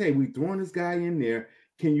guys. Hey, we throwing this guy in there.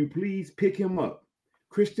 Can you please pick him up?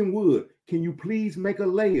 Christian Wood, can you please make a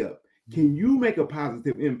layup? Can you make a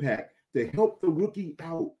positive impact to help the rookie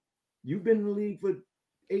out? You've been in the league for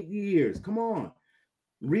 8 years. Come on.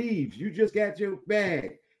 Reeves, you just got your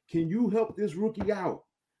bag. Can you help this rookie out?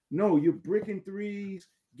 No, you're bricking threes,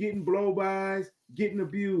 getting blow-bys, getting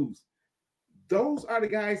abused. Those are the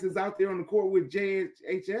guys that's out there on the court with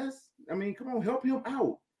JHS. I mean, come on, help him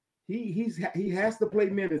out. He has to play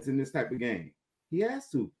minutes in this type of game. He has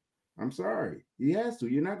to. I'm sorry. He has to.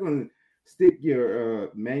 You're not going to stick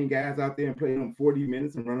your main guys out there and play them 40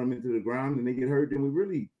 minutes and run them into the ground and they get hurt, then we're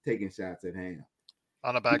really taking shots at Ham.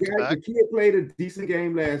 On a back-to-back? The kid played a decent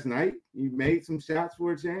game last night. He made some shots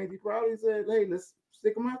for a change. He probably said, hey, let's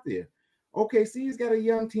stick him out there. OKC's got a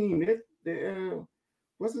young team.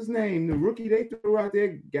 What's his name? The rookie they threw out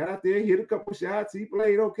there, got out there, hit a couple shots. He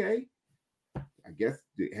played okay. I guess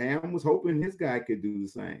Ham was hoping his guy could do the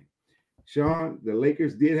same. Sean, the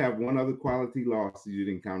Lakers did have one other quality loss you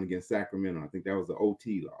didn't count against Sacramento. I think that was the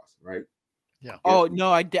OT loss, right? Yeah. Oh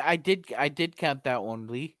no, I did count that one,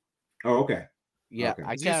 Lee. Oh, okay. Yeah, okay.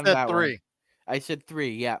 I counted that 3. one. I said 3.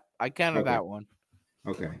 Yeah, I counted that one.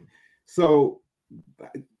 Okay. So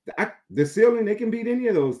the ceiling, they can beat any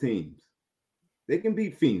of those teams. They can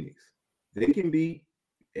beat Phoenix. They can beat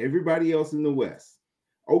everybody else in the West.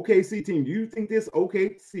 OKC team. Do you think this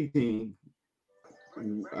OKC team,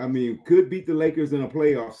 I mean, could beat the Lakers in a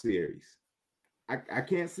playoff series? I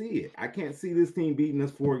can't see it. I can't see this team beating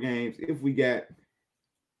us 4 games if we got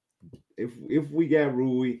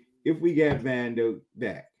Rui, if we got Vando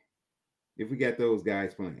back, if we got those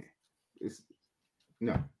guys playing. It's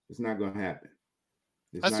not going to happen.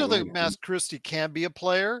 I still think Max Christie can be a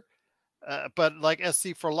player, but like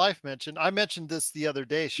SC for Life mentioned, I mentioned this the other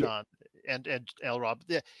day, Sean. And Rob,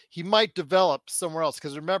 he might develop somewhere else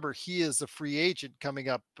because remember he is a free agent coming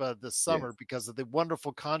up this summer because of the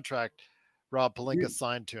wonderful contract Rob Pelinka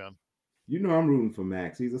signed to him. You know I'm rooting for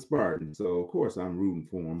Max. He's a Spartan, so of course I'm rooting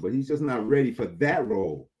for him. But he's just not ready for that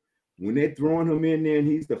role. When they're throwing him in there and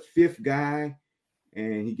he's the 5th guy,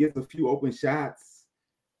 and he gets a few open shots,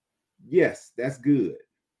 yes, that's good.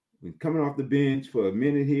 When coming off the bench for a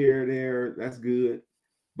minute here or there, that's good.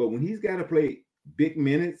 But when he's got to play big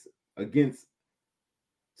minutes against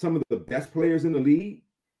some of the best players in the league,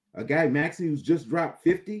 a guy Maxey who's just dropped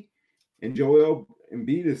 50, and Joel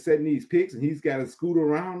Embiid is setting these picks, and he's got to scoot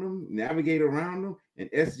around them, navigate around them, and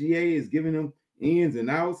SGA is giving them ins and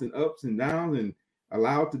outs and ups and downs, and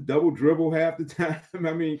allowed to double dribble half the time.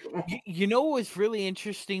 I mean, come on. You know what was really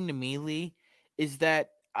interesting to me, Lee, is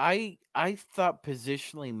that I thought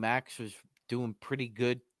positionally Max was doing pretty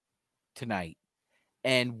good tonight,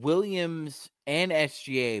 and Williams and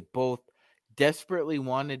SGA both desperately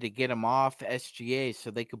wanted to get him off SGA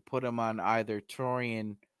so they could put him on either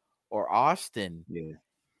Torian or Austin. Yeah.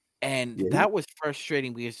 And Yeah. that was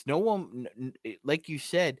frustrating because no one, like you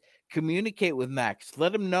said, communicate with Max.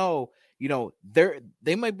 Let him know,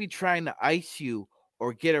 they might be trying to ice you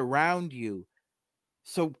or get around you.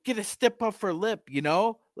 So get a step up for lip,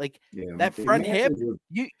 like Yeah. that front Max hip.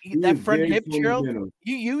 That was front very hip, Gerald. fundamental.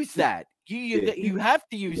 You use that. You have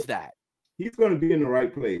to use that. He's going to be in the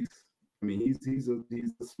right place. I mean, he's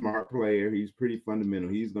a smart player. He's pretty fundamental.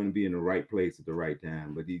 He's going to be in the right place at the right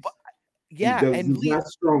time. But he's not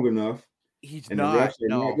strong enough. He's and not. The refs are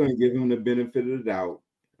not going to give him the benefit of the doubt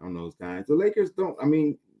on those times. The Lakers don't. I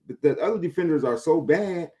mean, the other defenders are so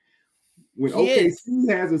bad. When OKC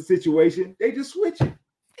has a situation, they just switch it.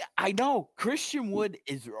 I know Christian Wood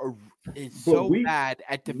is so bad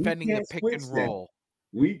at defending the pick and roll.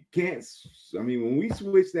 We can't. I mean, when we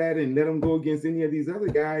switch that and let them go against any of these other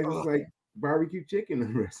guys, it's like barbecue chicken.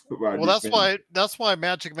 The rest of our that's why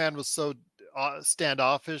Magic Man was so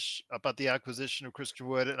standoffish about the acquisition of Christian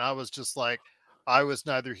Wood, and I was just like, I was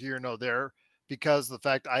neither here nor there, because of the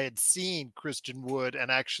fact I had seen Christian Wood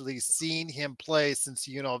and actually seen him play since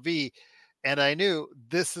UNLV, and I knew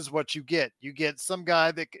this is what you get. You get some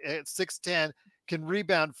guy that at 6'10" can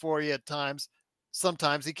rebound for you at times.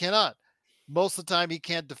 Sometimes he cannot. Most of the time he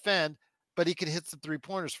can't defend, but he can hit some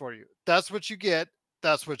 3-pointers for you. That's what you get.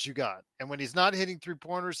 That's what you got. And when he's not hitting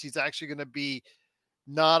 3-pointers, he's actually going to be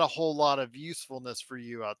not a whole lot of usefulness for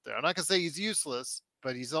you out there. I'm not going to say he's useless,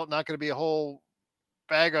 but he's not going to be a whole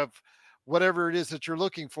bag of whatever it is that you're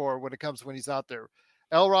looking for when he's out there.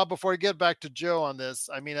 Rob, before I get back to Joe on this,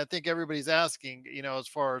 I mean, I think everybody's asking, as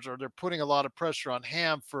far as, or they're putting a lot of pressure on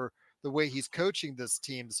Ham for the way he's coaching this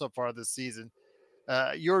team so far this season.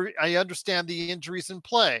 I understand the injuries in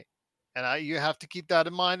play, and you have to keep that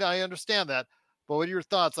in mind. I understand that. But what are your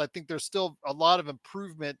thoughts? I think there's still a lot of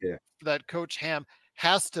improvement that Coach Ham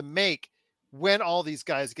has to make when all these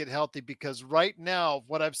guys get healthy, because right now,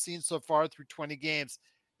 what I've seen so far through 20 games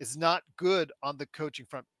is not good on the coaching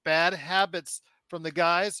front. Bad habits from the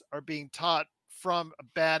guys are being taught from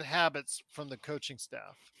bad habits from the coaching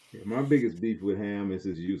staff. Yeah, my biggest beef with Ham is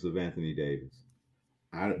his use of Anthony Davis.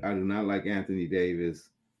 I do not like Anthony Davis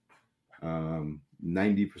 90%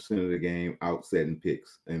 of the game out setting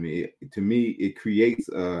picks. I mean, to me, it creates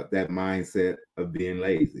that mindset of being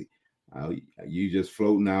lazy. You just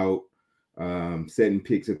floating out, setting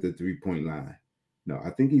picks at the 3-point line. No, I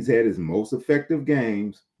think he's had his most effective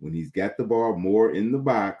games when he's got the ball more in the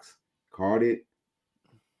box, caught it,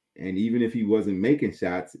 and even if he wasn't making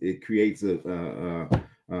shots, it creates an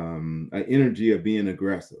energy of being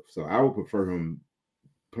aggressive. So I would prefer him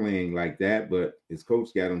playing like that, but his coach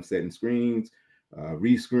got him setting screens,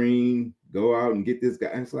 rescreen, go out and get this guy.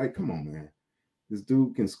 And it's like, come on, man. This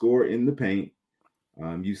dude can score in the paint.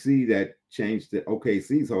 You see that changed the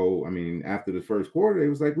OKC's whole. I mean, after the first quarter, it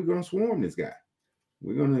was like, we're going to swarm this guy.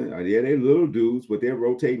 We're going to, they're little dudes, but they're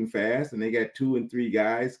rotating fast, and they got 2 and 3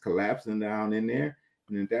 guys collapsing down in there.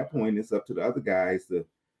 And at that point, it's up to the other guys to,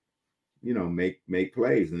 make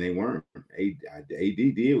plays, and they weren't. AD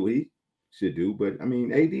did what he should do, but I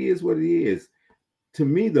mean, AD is what he is. To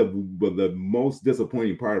me, the most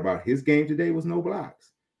disappointing part about his game today was no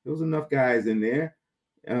blocks. There was enough guys in there.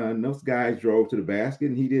 Enough guys drove to the basket,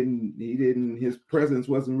 and he didn't. His presence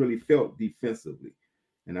wasn't really felt defensively,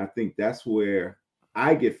 and I think that's where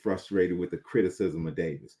I get frustrated with the criticism of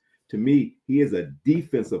Davis. To me, he is a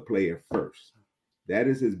defensive player first. That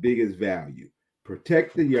is his biggest value.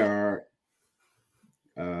 Protect the yard.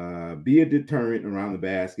 Be a deterrent around the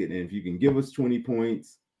basket, and if you can give us 20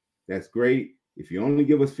 points, that's great. If you only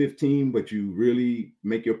give us 15, but you really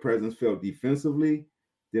make your presence felt defensively,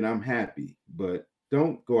 then I'm happy. But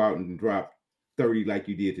don't go out and drop 30 like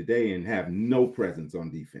you did today and have no presence on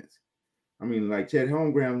defense. I mean, like Chet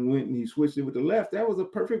Holmgren went and he switched it with the left. That was a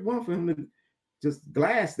perfect one for him to just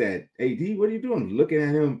glass that. AD, what are you doing? Looking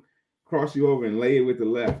at him cross you over and lay it with the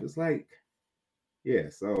left. It's like, yeah,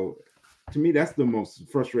 so to me, that's the most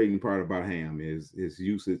frustrating part about Ham is his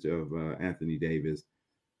usage of Anthony Davis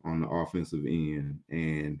on the offensive end,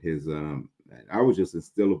 and his. I was just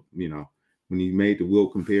still, when he made the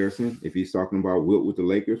Wilt comparison, if he's talking about Wilt with the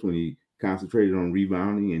Lakers, when he concentrated on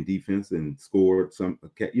rebounding and defense and scored some,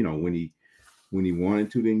 when he wanted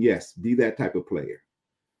to, then yes, be that type of player.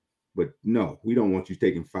 But no, we don't want you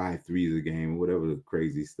taking 5 threes a game or whatever the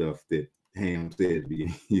crazy stuff that Ham said at the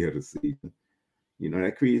beginning of the season.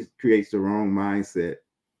 That creates the wrong mindset.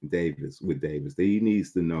 Davis. He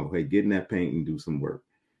needs to know, hey, get in that paint and do some work.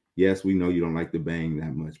 Yes, we know you don't like to bang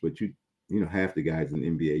that much, but half the guys in the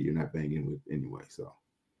NBA you're not banging with anyway. So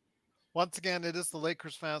once again, it is the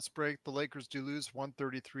Lakers fast break. The Lakers do lose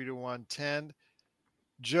 133-110.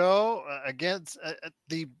 Joe, against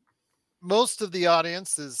the most of the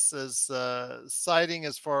audience is citing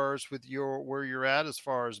as far as with where you're at as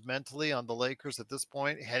far as mentally on the Lakers at this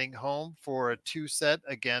point, heading home for a 2-set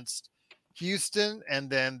against Houston, and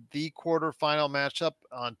then the quarterfinal matchup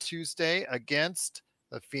on Tuesday against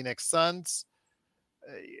the Phoenix Suns.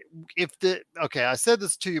 I said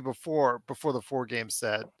this to you before the 4-game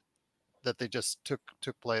set that they just took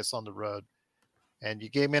place on the road, and you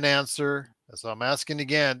gave me an answer. So I'm asking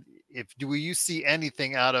again, do you see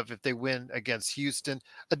anything out of if they win against Houston,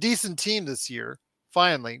 a decent team this year?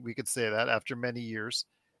 Finally, we could say that after many years,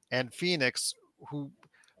 and Phoenix, who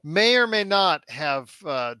may or may not have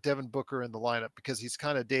Devin Booker in the lineup because he's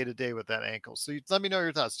kind of day to day with that ankle. So let me know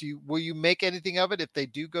your thoughts. Will you make anything of it if they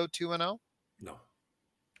do go 2-0? No.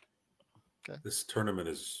 Okay. This tournament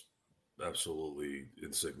is absolutely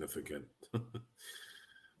insignificant.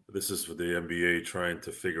 This is for the NBA trying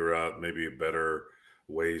to figure out maybe better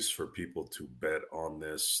ways for people to bet on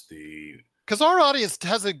this. Because our audience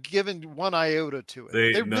hasn't given one iota to it.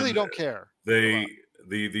 They really don't care. The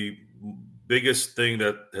biggest thing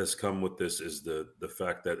that has come with this is the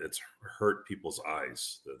fact that it's hurt people's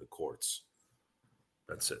eyes, the courts.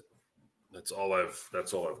 That's it. That's all I've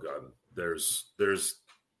gotten.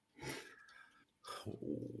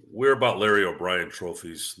 We're about Larry O'Brien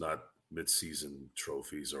trophies, not mid-season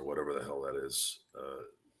trophies or whatever the hell that is.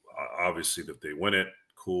 Obviously, if they win it,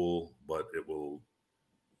 cool, but it will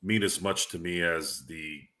mean as much to me as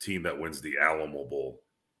the team that wins the Alamo Bowl.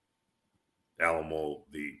 Alamo,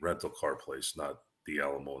 the rental car place, not the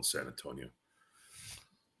Alamo in San Antonio.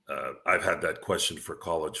 I've had that question for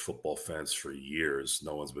college football fans for years.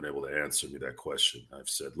 No one's been able to answer me that question. I've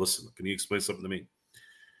said, listen, can you explain something to me?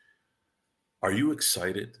 Are you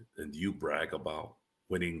excited and do you brag about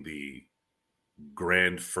winning the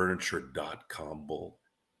grandfurniture.com bowl?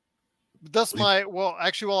 I'll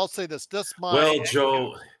say this.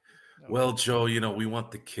 Joe, we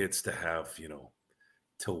want the kids to have,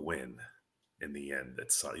 to win in the end.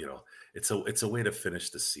 It's, it's a way to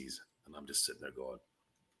finish the season. And I'm just sitting there going,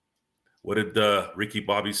 what did Ricky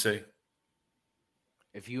Bobby say?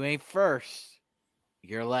 If you ain't first,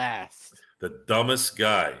 you're last. The dumbest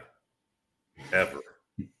guy ever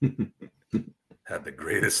had the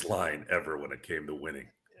greatest line ever when it came to winning.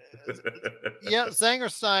 Yeah,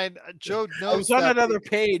 Zangerstein, Joe knows. I was on another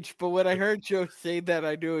page, but when I heard Joe say that,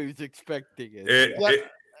 I knew he was expecting it.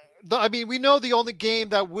 We know the only game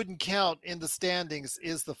that wouldn't count in the standings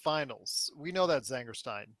is the finals. We know that,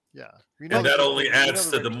 Zangerstein. Yeah, we know. And that only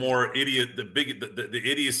adds to the more the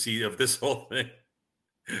idiocy of this whole thing.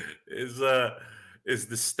 Is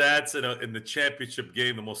the stats in the championship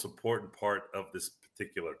game the most important part of this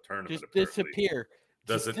particular tournament? Just disappear.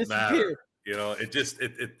 Doesn't matter.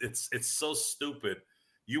 It's so stupid.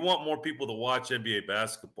 You want more people to watch NBA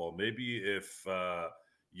basketball. Maybe if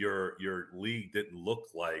your league didn't look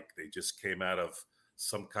like they just came out of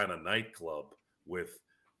some kind of nightclub with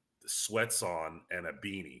the sweats on and a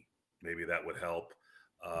beanie, maybe that would help.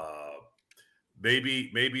 Maybe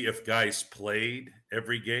if guys played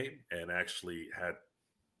every game and actually had,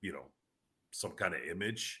 some kind of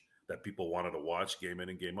image that people wanted to watch game in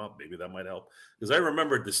and game out, maybe that might help. Because I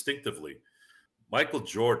remember distinctively Michael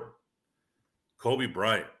Jordan, Kobe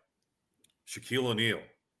Bryant, Shaquille O'Neal,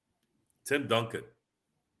 Tim Duncan,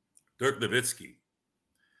 Dirk Nowitzki.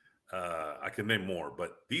 I can name more,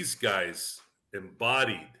 but these guys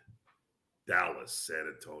embodied Dallas, San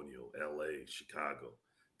Antonio, LA, Chicago.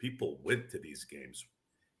 People went to these games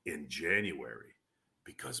in January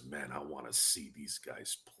because, man, I want to see these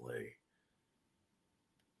guys play.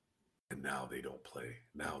 And now they don't play.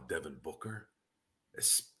 Now Devin Booker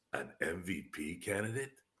is an MVP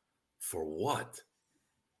candidate for what?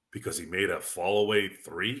 Because he made a fall-away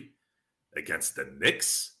 3 against the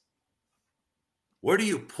Knicks? Where do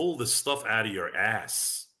you pull this stuff out of your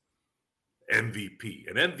ass? MVP.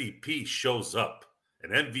 An MVP shows up. An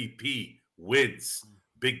MVP wins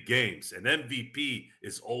big games. An MVP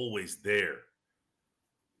is always there.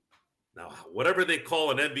 Now, whatever they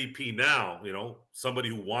call an MVP now, somebody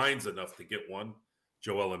who whines enough to get one,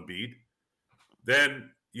 Joel Embiid.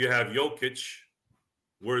 Then you have Jokic,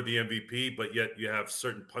 worthy MVP, but yet you have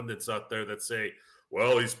certain pundits out there that say,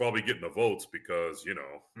 well, he's probably getting the votes because,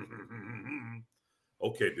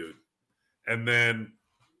 Okay, dude. And then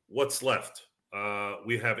what's left?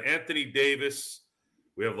 We have Anthony Davis.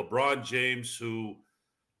 We have LeBron James, who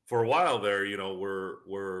for a while there,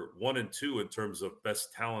 were 1 and 2 in terms of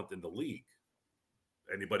best talent in the league.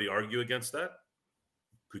 Anybody argue against that?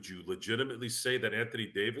 Could you legitimately say that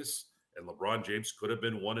Anthony Davis and LeBron James could have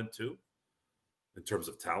been 1 and 2 in terms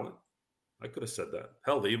of talent? I could have said that.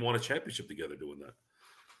 Hell, they even won a championship together doing that.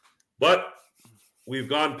 But we've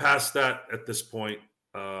gone past that at this point.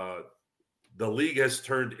 The league has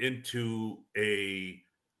turned into a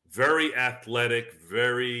very athletic,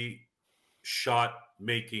 very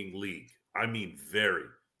shot-making league. I mean, very.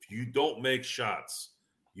 If you don't make shots,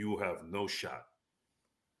 you have no shot.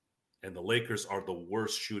 And the Lakers are the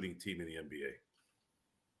worst shooting team in the NBA.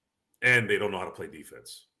 And they don't know how to play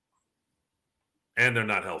defense. And they're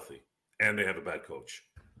not healthy. And they have a bad coach.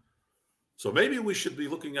 So maybe we should be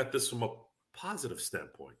looking at this from a positive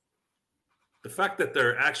standpoint. The fact that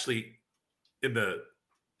they're actually in the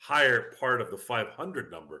higher part of the 500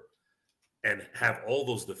 number and have all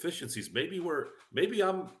those deficiencies, maybe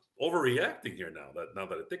I'm overreacting here now that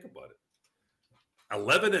I think about it.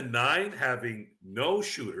 11-9, having no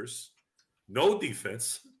shooters, no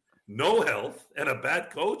defense, no health, and a bad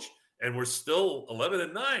coach, and we're still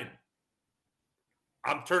 11-9.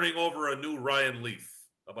 I'm turning over a new Ryan Leaf.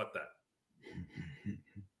 How about that?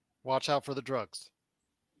 Watch out for the drugs.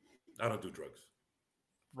 I don't do drugs.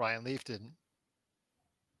 Ryan Leaf didn't.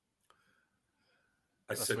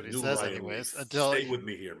 That's what said he new says Ryan anyways, Leaf. until- Stay with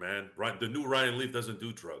me here, man. The new Ryan Leaf doesn't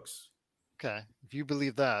do drugs. Okay, if you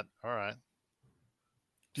believe that, all right.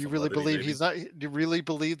 Do you Some really levity, believe maybe. he's not? Do you really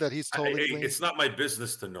believe that he's totally clean? It's not my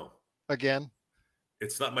business to know. Again,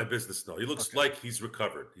 It's not my business to know. He looks Okay. like he's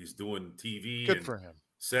recovered. He's doing TV. good and for him.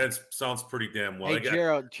 Sounds pretty damn well. Hey,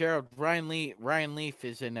 Gerald, Ryan Leaf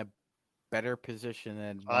is in a better position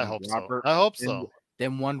than I hope so.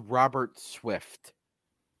 than one Robert Swift,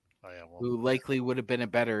 Oh yeah, well, who likely would have been a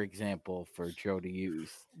better example for Joe to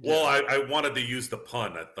use. Well, I wanted to use the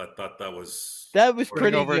pun. I thought that was bring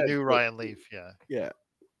pretty over good. a new Ryan Leaf. Yeah. Yeah.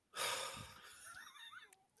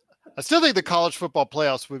 I still think the college football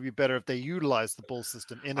playoffs would be better if they utilized the bowl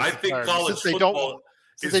system in its I think entirety, college since they football don't,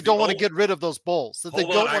 since is they the don't want to only- get rid of those bowls. Since they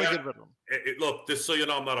Hold don't on, want I to got- get rid of them. Look, just so you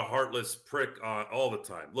know, I'm not a heartless prick all the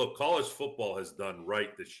time. Look, college football has done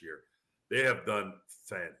right this year. They have done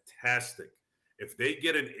fantastic. If they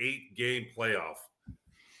get an 8-game playoff,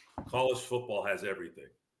 college football has everything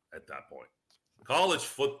at that point. College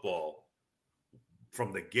football,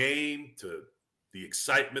 from the game to the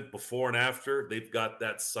excitement before and after, they've got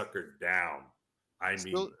that sucker down. I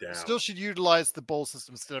mean, down. Still should utilize the bowl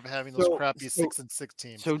system instead of having those crappy 6-6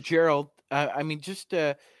 teams. So, Gerald, I mean, just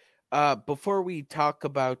before we talk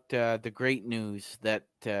about the great news that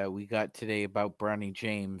we got today about Bronny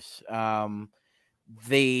James,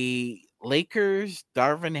 the Lakers,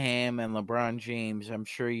 Darvin Ham, and LeBron James, I'm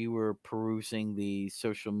sure you were perusing the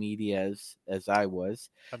social media as I was.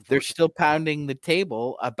 They're still pounding the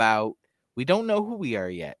table about we don't know who we are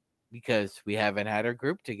yet because we haven't had our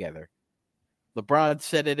group together. LeBron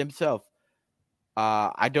said it himself.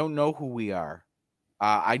 I don't know who we are.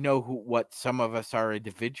 I know what some of us are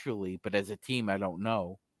individually, but as a team, I don't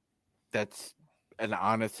know. That's an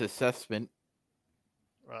honest assessment.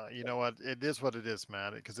 You know what? It is what it is,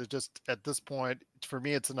 man. Because it just, at this point, for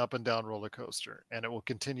me, it's an up and down roller coaster, and it will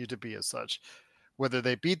continue to be as such. Whether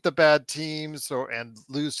they beat the bad teams and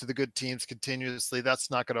lose to the good teams continuously, that's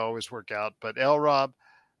not going to always work out. But Rob,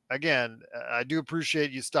 again, I do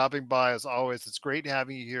appreciate you stopping by as always. It's great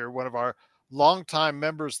having you here. One of our longtime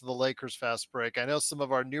members of the Lakers Fast Break. I know some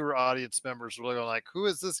of our newer audience members are going like, "Who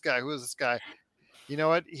is this guy? Who is this guy?" You know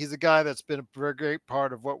what? He's a guy that's been a very great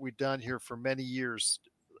part of what we've done here for many years,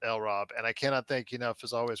 Rob, and I cannot thank you enough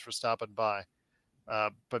as always for stopping by.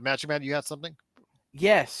 But Magic Man, you got something?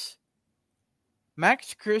 Yes.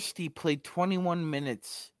 Max Christie played 21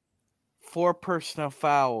 minutes, 4 personal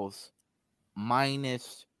fouls,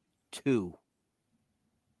 -2.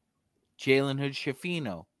 Jalen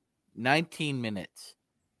Hood-Schifino, 19 minutes,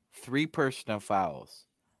 3 personal fouls,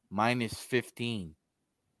 -15.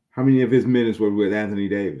 How many of his minutes were with Anthony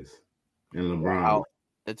Davis and LeBron?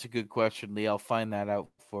 That's a good question, Lee. I'll find that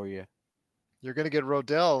out for you. You're going to get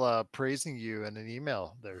Rodell praising you in an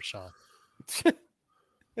email there, Sean.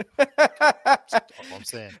 That's all I'm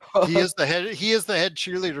saying. He is the head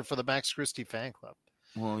cheerleader for the Max Christie fan club.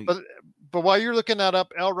 Well, but while you're looking that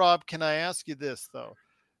up, Rob, can I ask you this though?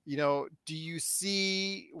 You know, do you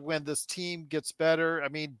see when this team gets better? I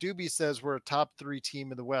mean, Doobie says we're a top 3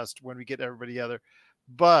 team in the West when we get everybody together,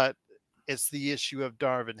 but it's the issue of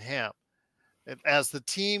Darvin Ham. As the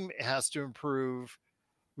team has to improve,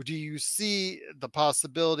 do you see the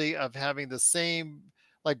possibility of having the same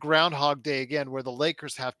like Groundhog Day again, where the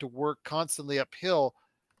Lakers have to work constantly uphill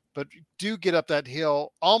but do get up that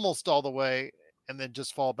hill almost all the way and then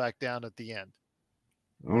just fall back down at the end.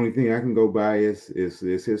 The only thing I can go by is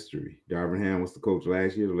history. Darvin Ham was the coach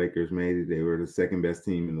last year. The Lakers made it. They were the second best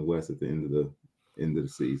team in the West at the end of the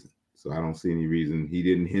season. So I don't see any reason he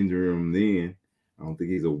didn't hinder him then. I don't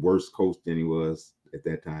think he's a worse coach than he was at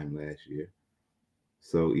that time last year.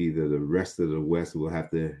 So either the rest of the West will have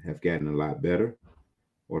to have gotten a lot better,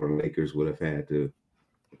 or the Lakers would have had to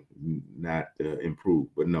not improve.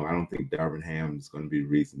 But no, I don't think Darvin Ham is going to be the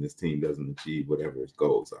reason this team doesn't achieve whatever its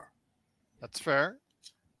goals are. That's fair.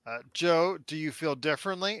 Joe, do you feel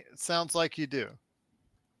differently? It sounds like you do.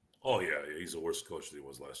 Oh yeah, he's a worse coach than he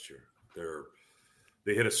was last year.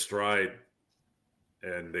 They hit a stride,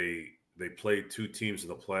 and they played two teams in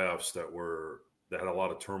the playoffs that had a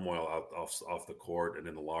lot of turmoil off the court and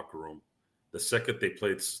in the locker room. The second they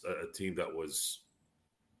played a team that was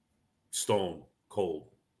stone cold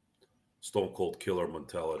killer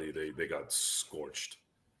mentality, they got scorched.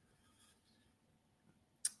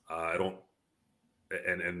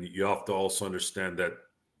 And you have to also understand that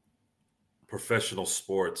professional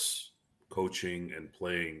sports, coaching and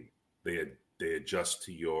playing, they adjust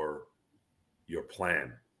to your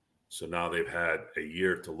plan. So now they've had a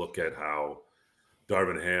year to look at how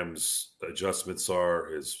Darvin Ham's adjustments are,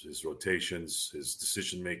 his rotations, his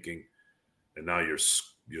decision making, and now you're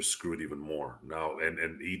screwed even more now.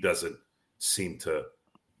 And he doesn't seem to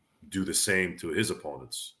do the same to his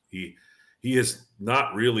opponents. He has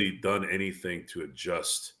not really done anything to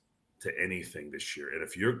adjust to anything this year. And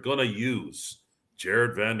if you're gonna use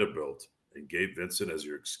Jared Vanderbilt and Gabe Vincent as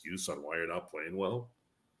your excuse on why you're not playing well,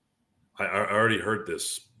 I already heard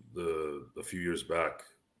this a few years back.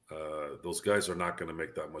 Those guys are not going to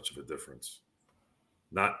make that much of a difference.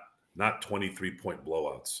 Not 23-point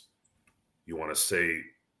blowouts. You want to say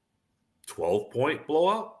 12-point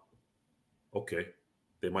blowout? Okay.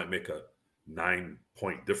 They might make a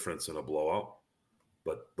 9-point difference in a blowout,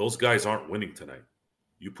 but those guys aren't winning tonight.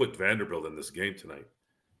 You put Vanderbilt in this game tonight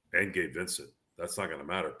and Gabe Vincent. That's not going to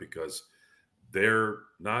matter because they're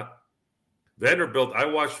not Vanderbilt. I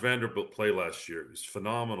watched Vanderbilt play last year. It was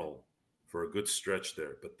phenomenal for a good stretch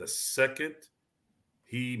there. But the second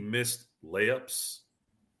he missed layups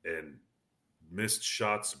and missed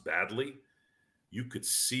shots badly, you could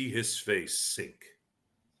see his face sink.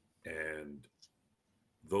 And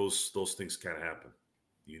those things can't happen.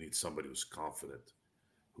 You need somebody who's confident,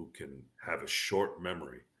 who can have a short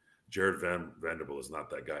memory. Jared Vanderbilt is not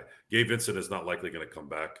that guy. Gabe Vincent is not likely going to come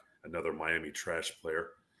back. Another Miami trash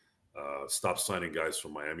player. Stop signing guys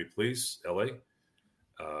from Miami, please, LA.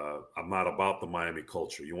 I'm not about the Miami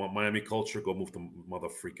culture. You want Miami culture? Go move to mother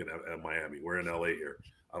freaking Miami. We're in LA here.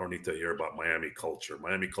 I don't need to hear about Miami culture.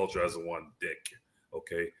 Miami culture hasn't won dick,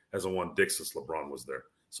 okay? Hasn't won dick since LeBron was there.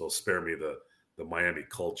 So spare me the Miami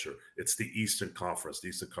culture. It's the Eastern Conference. The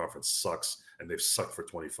Eastern Conference sucks, and they've sucked for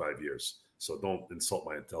 25 years. So don't insult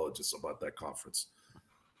my intelligence about that conference.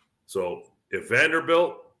 So if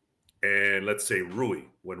Vanderbilt and let's say Rui,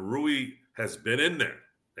 when Rui has been in there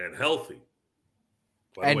and healthy,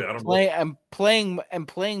 by the way, I don't know. I'm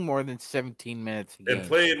playing more than 17 minutes a game. And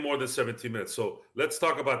playing more than 17 minutes. So let's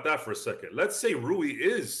talk about that for a second. Let's say Rui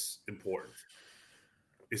is important.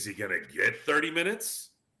 Is he going to get 30 minutes?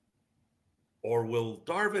 Or will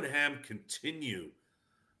Darvin Ham continue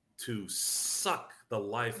to suck the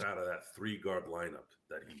life out of that 3-guard lineup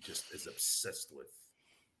that he just is obsessed with?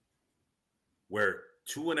 Where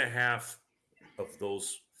 2.5 of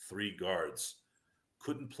those 3 guards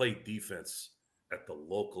couldn't play defense at the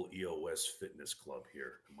local EOS fitness club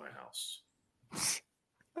here in my house.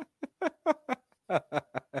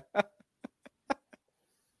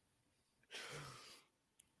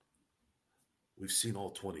 We've seen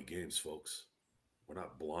all 20 games, folks. We're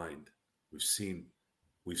not blind. We've seen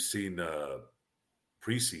preseason.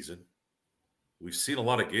 We've seen a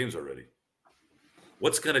lot of games already.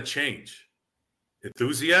 What's going to change?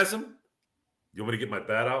 Enthusiasm? You want me to get my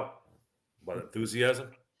bat out about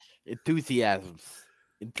enthusiasm? Enthusiasm.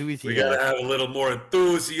 We got to have a little more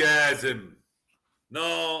enthusiasm.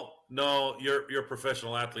 No, you're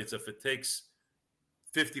professional athletes. If it takes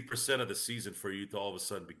 50% of the season for you to all of a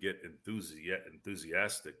sudden get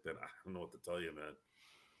enthusiastic, then I don't know what to tell you, man.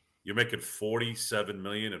 You're making $47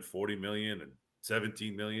 million and $40 million and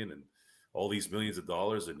 $17 million and all these millions of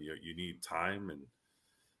dollars, and you need time. And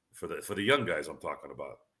for the young guys, I'm talking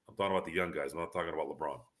about the young guys. I'm not talking about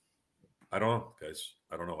LeBron. I don't know, guys.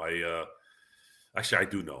 I don't know. I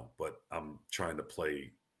do know, but I'm trying to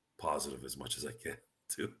play positive as much as I can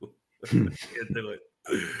too. I can't do it.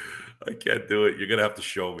 I can't do it. You're gonna have to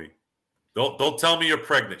show me. Don't tell me you're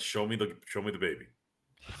pregnant. Show me the baby.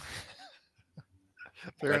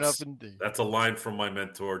 Fair enough indeed. That's a line from my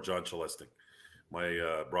mentor, John Chalesting,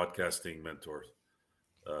 my broadcasting mentor,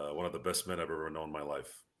 one of the best men I've ever known in my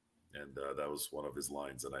life, and that was one of his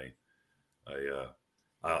lines. And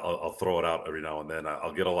I'll throw it out every now and then.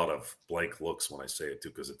 I'll get a lot of blank looks when I say it too,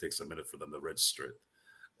 because it takes a minute for them to register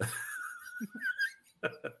it.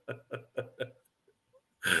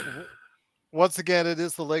 Once again, it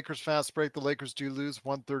is the Lakers fast break. The Lakers do lose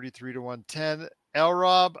 133 to 110.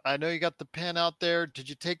 Rob, I know you got the pen out there. Did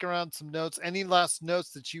you take around some notes? Any last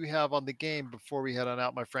notes that you have on the game before we head on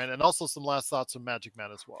out, my friend? And also some last thoughts on Magic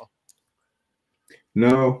Man as well.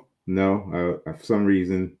 No. For some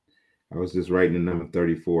reason, I was just writing the number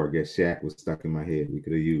 34. I guess Shaq was stuck in my head. We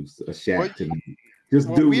could have used a Shaq to just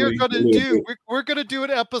what do. We are going to do. We're going to do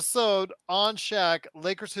an episode on Shaq,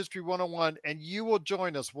 Lakers History 101, and you will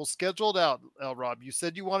join us. We'll schedule it out, Rob. You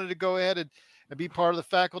said you wanted to go ahead and be part of the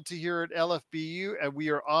faculty here at LFBU, and we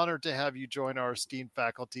are honored to have you join our esteemed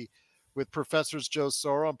faculty with Professors Joe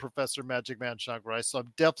Soro and Professor Magic Man Shaq Rice. So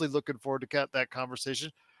I'm definitely looking forward to that conversation.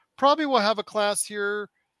 Probably we'll have a class here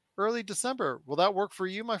early December. Will that work for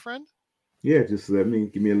you, my friend? Yeah, just give me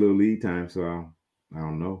a little lead time, so I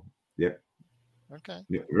don't know. Yep. Okay.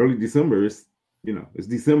 Yeah, early December is, it's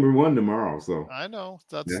December 1 tomorrow, so I know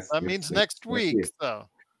that means next week. So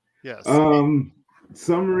yes.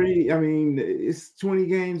 Summary. I mean, it's 20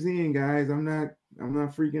 games in, guys. I'm not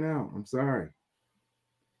freaking out. I'm sorry.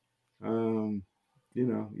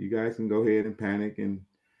 You guys can go ahead and panic and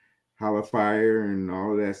holler fire and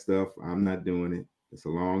all of that stuff. I'm not doing it. It's a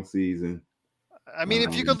long season. I mean,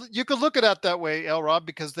 if you could look at it that way, Rob,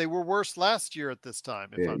 because they were worse last year at this time.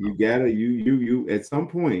 You at some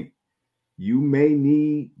point, you may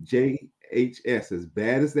need JHS, as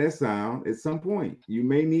bad as that sound. At some point, you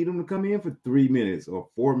may need him to come in for 3 minutes or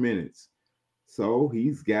 4 minutes. So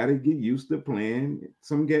he's got to get used to playing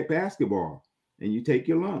some basketball, and you take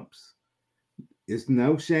your lumps. It's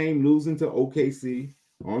no shame losing to OKC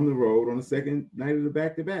on the road on the second night of the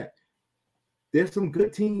back-to-back. There's some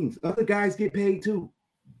good teams. Other guys get paid too.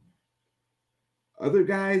 Other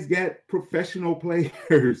guys get professional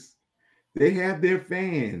players. They have their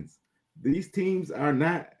fans. These teams are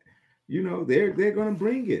not, they're going to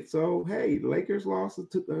bring it. So, hey, the Lakers lost a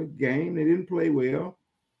game. They didn't play well.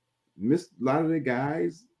 Missed a lot of the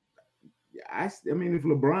guys. I mean, if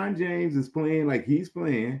LeBron James is playing like he's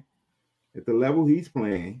playing at the level he's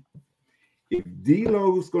playing, if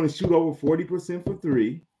D'Lo is going to shoot over 40% for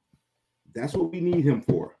three, that's what we need him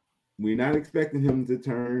for. We're not expecting him to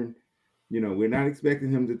turn,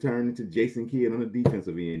 into Jason Kidd on the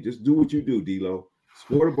defensive end. Just do what you do, D'Lo.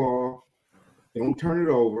 Score the ball. Don't turn it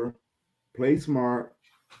over. Play smart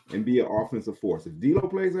and be an offensive force. If D'Lo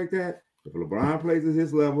plays like that, if LeBron plays at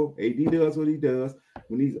his level, AD does what he does.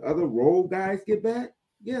 When these other role guys get back,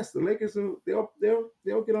 yes, the Lakers they'll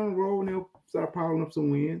get on the roll and they'll start piling up some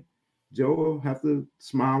wins. Joe will have to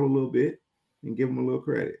smile a little bit and give him a little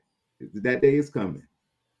credit. That day is coming.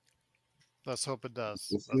 Let's hope it does.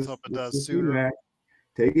 Let's hope it does sooner. Relax.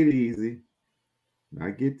 Take it easy.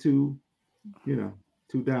 Not get too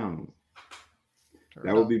down.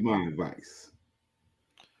 That would be my advice.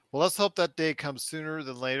 Well, let's hope that day comes sooner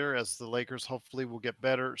than later, as the Lakers hopefully will get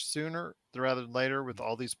better sooner rather than later with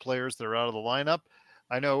all these players that are out of the lineup.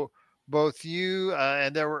 I know both you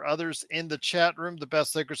and there were others in the chat room, the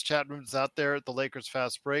best Lakers chat rooms out there at the Lakers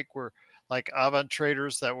Fast Break, were like avant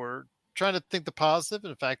traders that were trying to think the positive.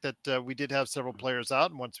 And the fact that we did have several players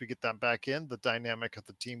out, and once we get them back in, the dynamic of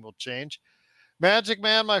the team will change. Magic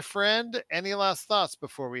Man, my friend, any last thoughts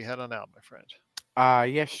before we head on out, my friend?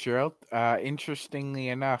 Yes, Gerald. Interestingly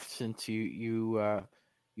enough, since you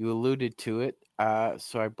alluded to it,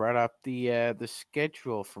 so I brought up the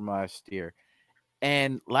schedule from last year,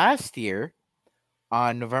 and last year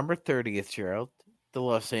on November 30th, Gerald, the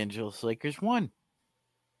Los Angeles Lakers won.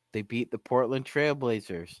 They beat the Portland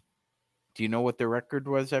Trailblazers. Do you know what the record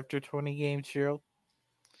was after 20 games, Gerald?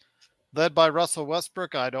 Led by Russell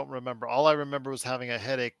Westbrook. I don't remember. All I remember was having a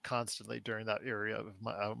headache constantly during that area of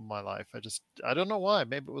my life. I don't know why.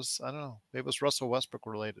 Maybe it was, I don't know. Maybe it was Russell Westbrook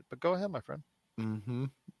related. But go ahead, my friend. Mm-hmm.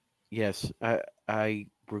 Yes, I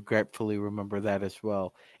regretfully remember that as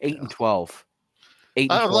well. 8-12.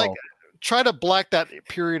 8-12. Like, try to black that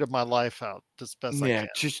period of my life out as best I can.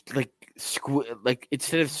 Just like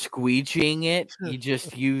instead of squeegeeing it, you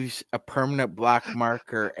just use a permanent black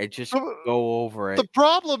marker and just go over it. The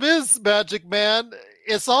problem is, Magic Man,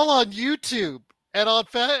 it's all on YouTube and on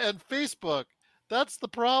and Facebook. That's the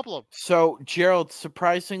problem. So, Gerald,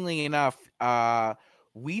 surprisingly enough,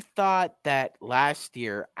 we thought that last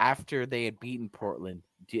year, after they had beaten Portland,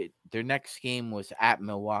 their next game was at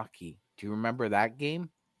Milwaukee. Do you remember that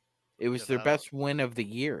game? It was their best win of the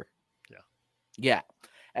year. Yeah. Yeah.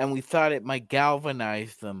 And we thought it might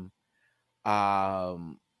galvanize them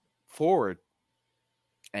forward.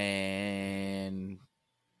 And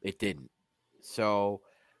it didn't. So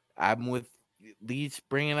I'm with Lee's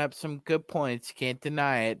bringing up some good points. Can't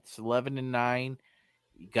deny it. It's 11-9.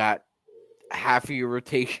 You got half of your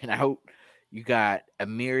rotation out. You got a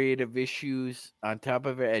myriad of issues on top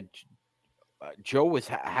of it. Joe was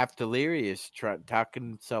half delirious, talking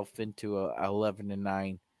himself into a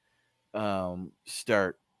 11-9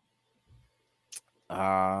 start.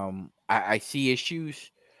 I see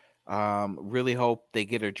issues. Really hope they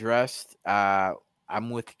get addressed. I'm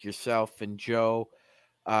with yourself and Joe.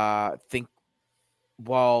 Think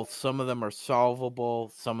while some of them are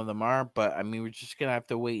solvable, some of them aren't. But I mean, we're just gonna have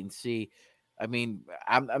to wait and see. I mean,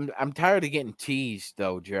 I'm tired of getting teased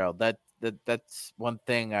though, Gerald. That's one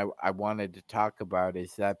thing I wanted to talk about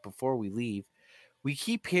is that before we leave, we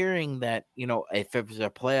keep hearing that, if it was a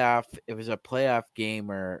playoff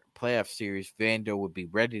game or playoff series, Vando would be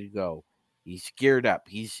ready to go. He's geared up.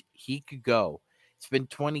 He could go. It's been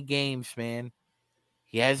 20 games, man.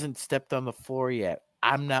 He hasn't stepped on the floor yet.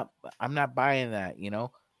 I'm not buying that,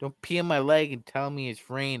 Don't pee on my leg and tell me it's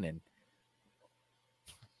raining.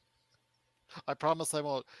 I promise I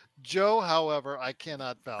won't. Joe, however, I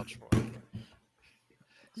cannot vouch for.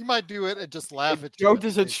 He might do it and just laugh at you. Joe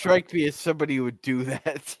doesn't strike me as somebody who would do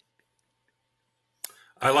that.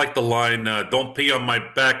 I like the line, don't pee on my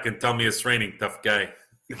back and tell me it's raining, tough guy.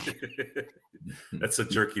 That's a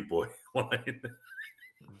Jerky Boy line.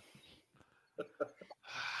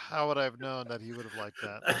 How would I have known that he would have liked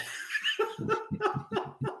that?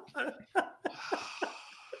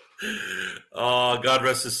 Oh, God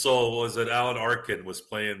rest his soul. Was it Alan Arkin was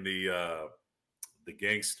playing the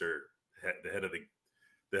gangster,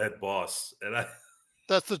 the head boss, and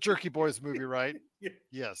That's the Jerky Boys movie, right?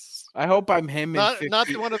 Yes. I hope I'm him. Not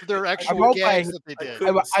one of their actual gags that they did.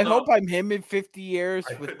 I hope I'm him in 50 years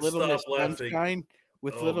with Little Miss laughing. Sunshine.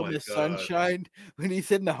 With Little Miss Sunshine when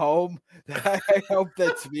he's in the home. I hope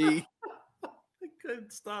that's me. I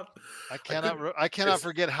couldn't stop. I cannot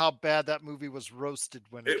forget how bad that movie was roasted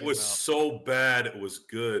when it came was out. so bad. It was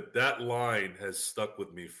good. That line has stuck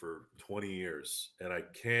with me for 20 years, and I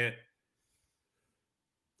can't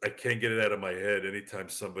get it out of my head. Anytime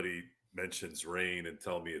somebody mentions rain and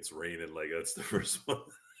tell me it's raining, like that's the first one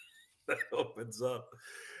that opens up.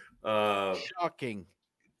 Shocking.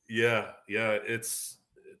 Yeah. It's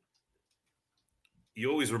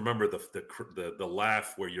you always remember the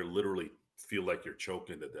laugh where you literally feel like you're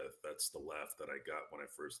choking to death. That's the laugh that I got when I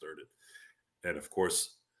first heard it. And of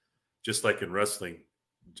course, just like in wrestling,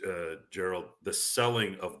 Gerald, the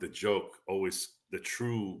selling of the joke, always the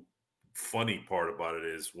true funny part about it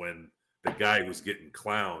is when the guy who's getting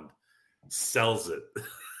clowned sells it.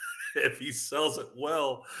 If he sells it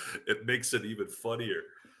well, it makes it even funnier.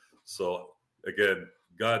 So again,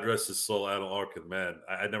 God rest his soul, Alan Arkin, man.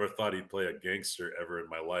 I never thought he'd play a gangster ever in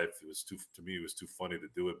my life. It was too funny to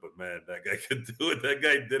do it, but man, that guy could do it. That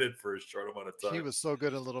guy did it for a short amount of time. He was so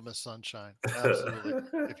good in Little Miss Sunshine.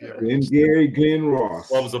 Absolutely. Glenn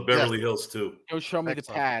Ross. Well, was a Beverly Hills too. Don't show me Excellent.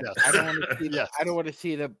 the pad. Yes. I don't want to see Yes. I don't want to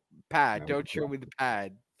see the pad. Don't show me the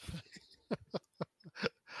pad.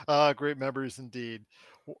 Great memories indeed.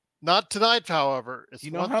 Not tonight, however. It's Do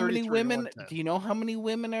you know how many 133 to women? 110. Do you know how many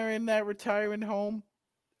women are in that retirement home?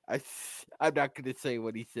 I'm not going to say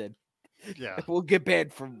what he said. Yeah. We'll get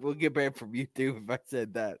banned from YouTube if I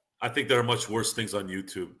said that. I think there are much worse things on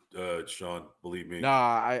YouTube, Sean. Believe me.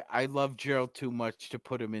 Nah, I love Gerald too much to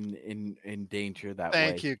put him in danger that way.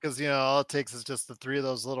 Thank you, because all it takes is just the 3 of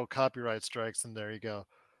those little copyright strikes, and there you go.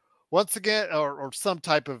 Once again, or some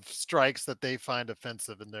type of strikes that they find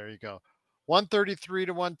offensive, and there you go. 133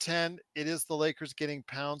 to 110. It is the Lakers getting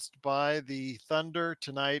pounced by the Thunder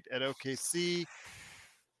tonight at OKC.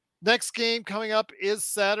 Next game coming up is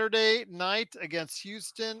Saturday night against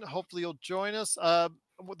Houston. Hopefully you'll join us.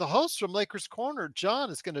 The host from Lakers Corner,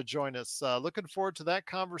 John, is going to join us. Looking forward to that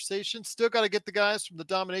conversation. Still got to get the guys from the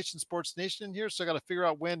Domination Sports Nation in here, so I got to figure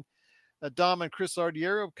out when Dom and Chris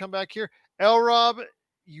Ardiero will come back here. Rob,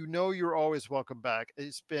 you're always welcome back.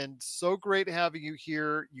 It's been so great having you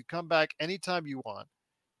here. You come back anytime you want.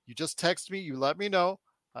 You just text me. You let me know.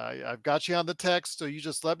 I've got you on the text, so you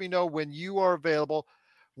just let me know when you are available.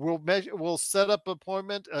 We'll set up an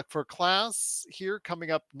appointment for class here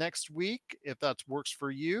coming up next week, if that works for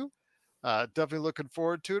you. Definitely looking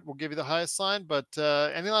forward to it. We'll give you the highest sign. But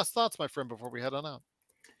any last thoughts, my friend, before we head on out?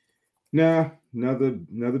 Nah,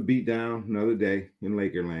 another beat down, another day in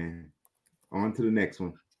Lakerland. On to the next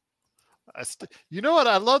one. You know what?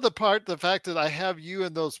 I love the fact that I have you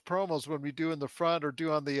in those promos when we do in the front or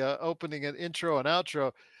do on the opening and intro and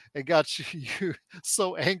outro, and got you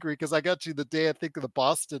so angry because I got you the day I think of the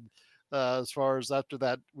Boston. As far as after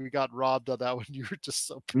that, we got robbed on that one. You were just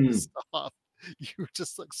so pissed off. You were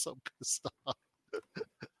just like so pissed off.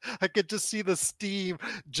 I could just see the steam.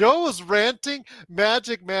 Joe was ranting.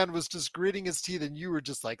 Magic Man was just gritting his teeth, and you were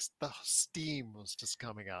just like the steam was just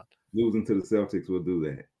coming out. Losing to the Celtics will do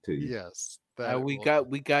that to you. Yes, we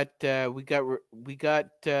got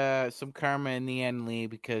some karma in the end, Lee,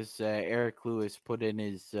 because Eric Lewis put in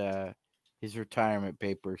his retirement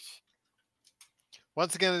papers.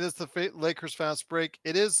 Once again, it is the Lakers fast break.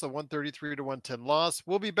 It is a 133 to 110 loss.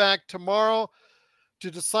 We'll be back tomorrow to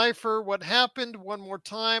decipher what happened one more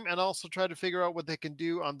time and also try to figure out what they can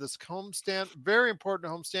do on this homestand. Very important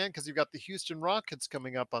homestand because you've got the Houston Rockets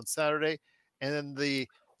coming up on Saturday and then the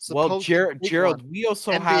Gerald, we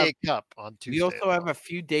also NBA Cup on Tuesday. We also have a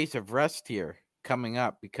few days of rest here coming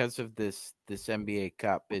up because of this NBA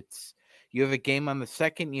Cup. You have a game on the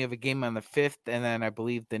 2nd, you have a game on the 5th, and then I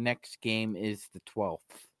believe the next game is the 12th.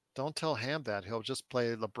 Don't tell Ham that. He'll just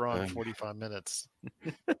play LeBron 45 minutes.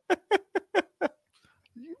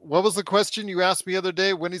 What was the question you asked me the other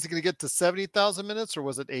day? When is he going to get to 70,000 minutes, or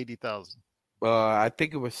was it 80,000? I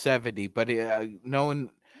think it was 70, but knowing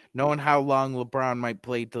how long LeBron might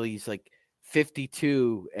play till he's like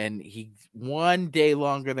 52, and he's 1 day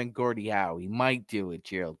longer than Gordie Howe, he might do it,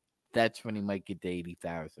 Gerald. That's when he might get to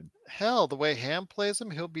 80,000. Hell, the way Ham plays him,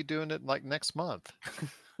 he'll be doing it like next month.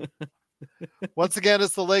 Once again,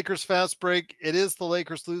 it's the Lakers fast break. It is the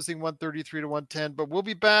Lakers losing 133 to 110, but we'll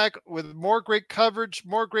be back with more great coverage,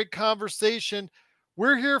 more great conversation.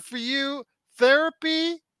 We're here for you.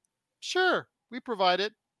 Therapy? Sure, we provide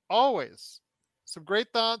it always. Some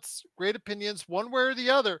great thoughts, great opinions, one way or the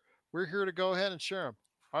other. We're here to go ahead and share them.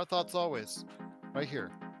 Our thoughts always, right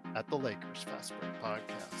here at the Lakers Fast Break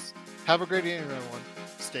Podcast. Have a great evening, everyone.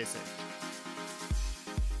 Stay safe.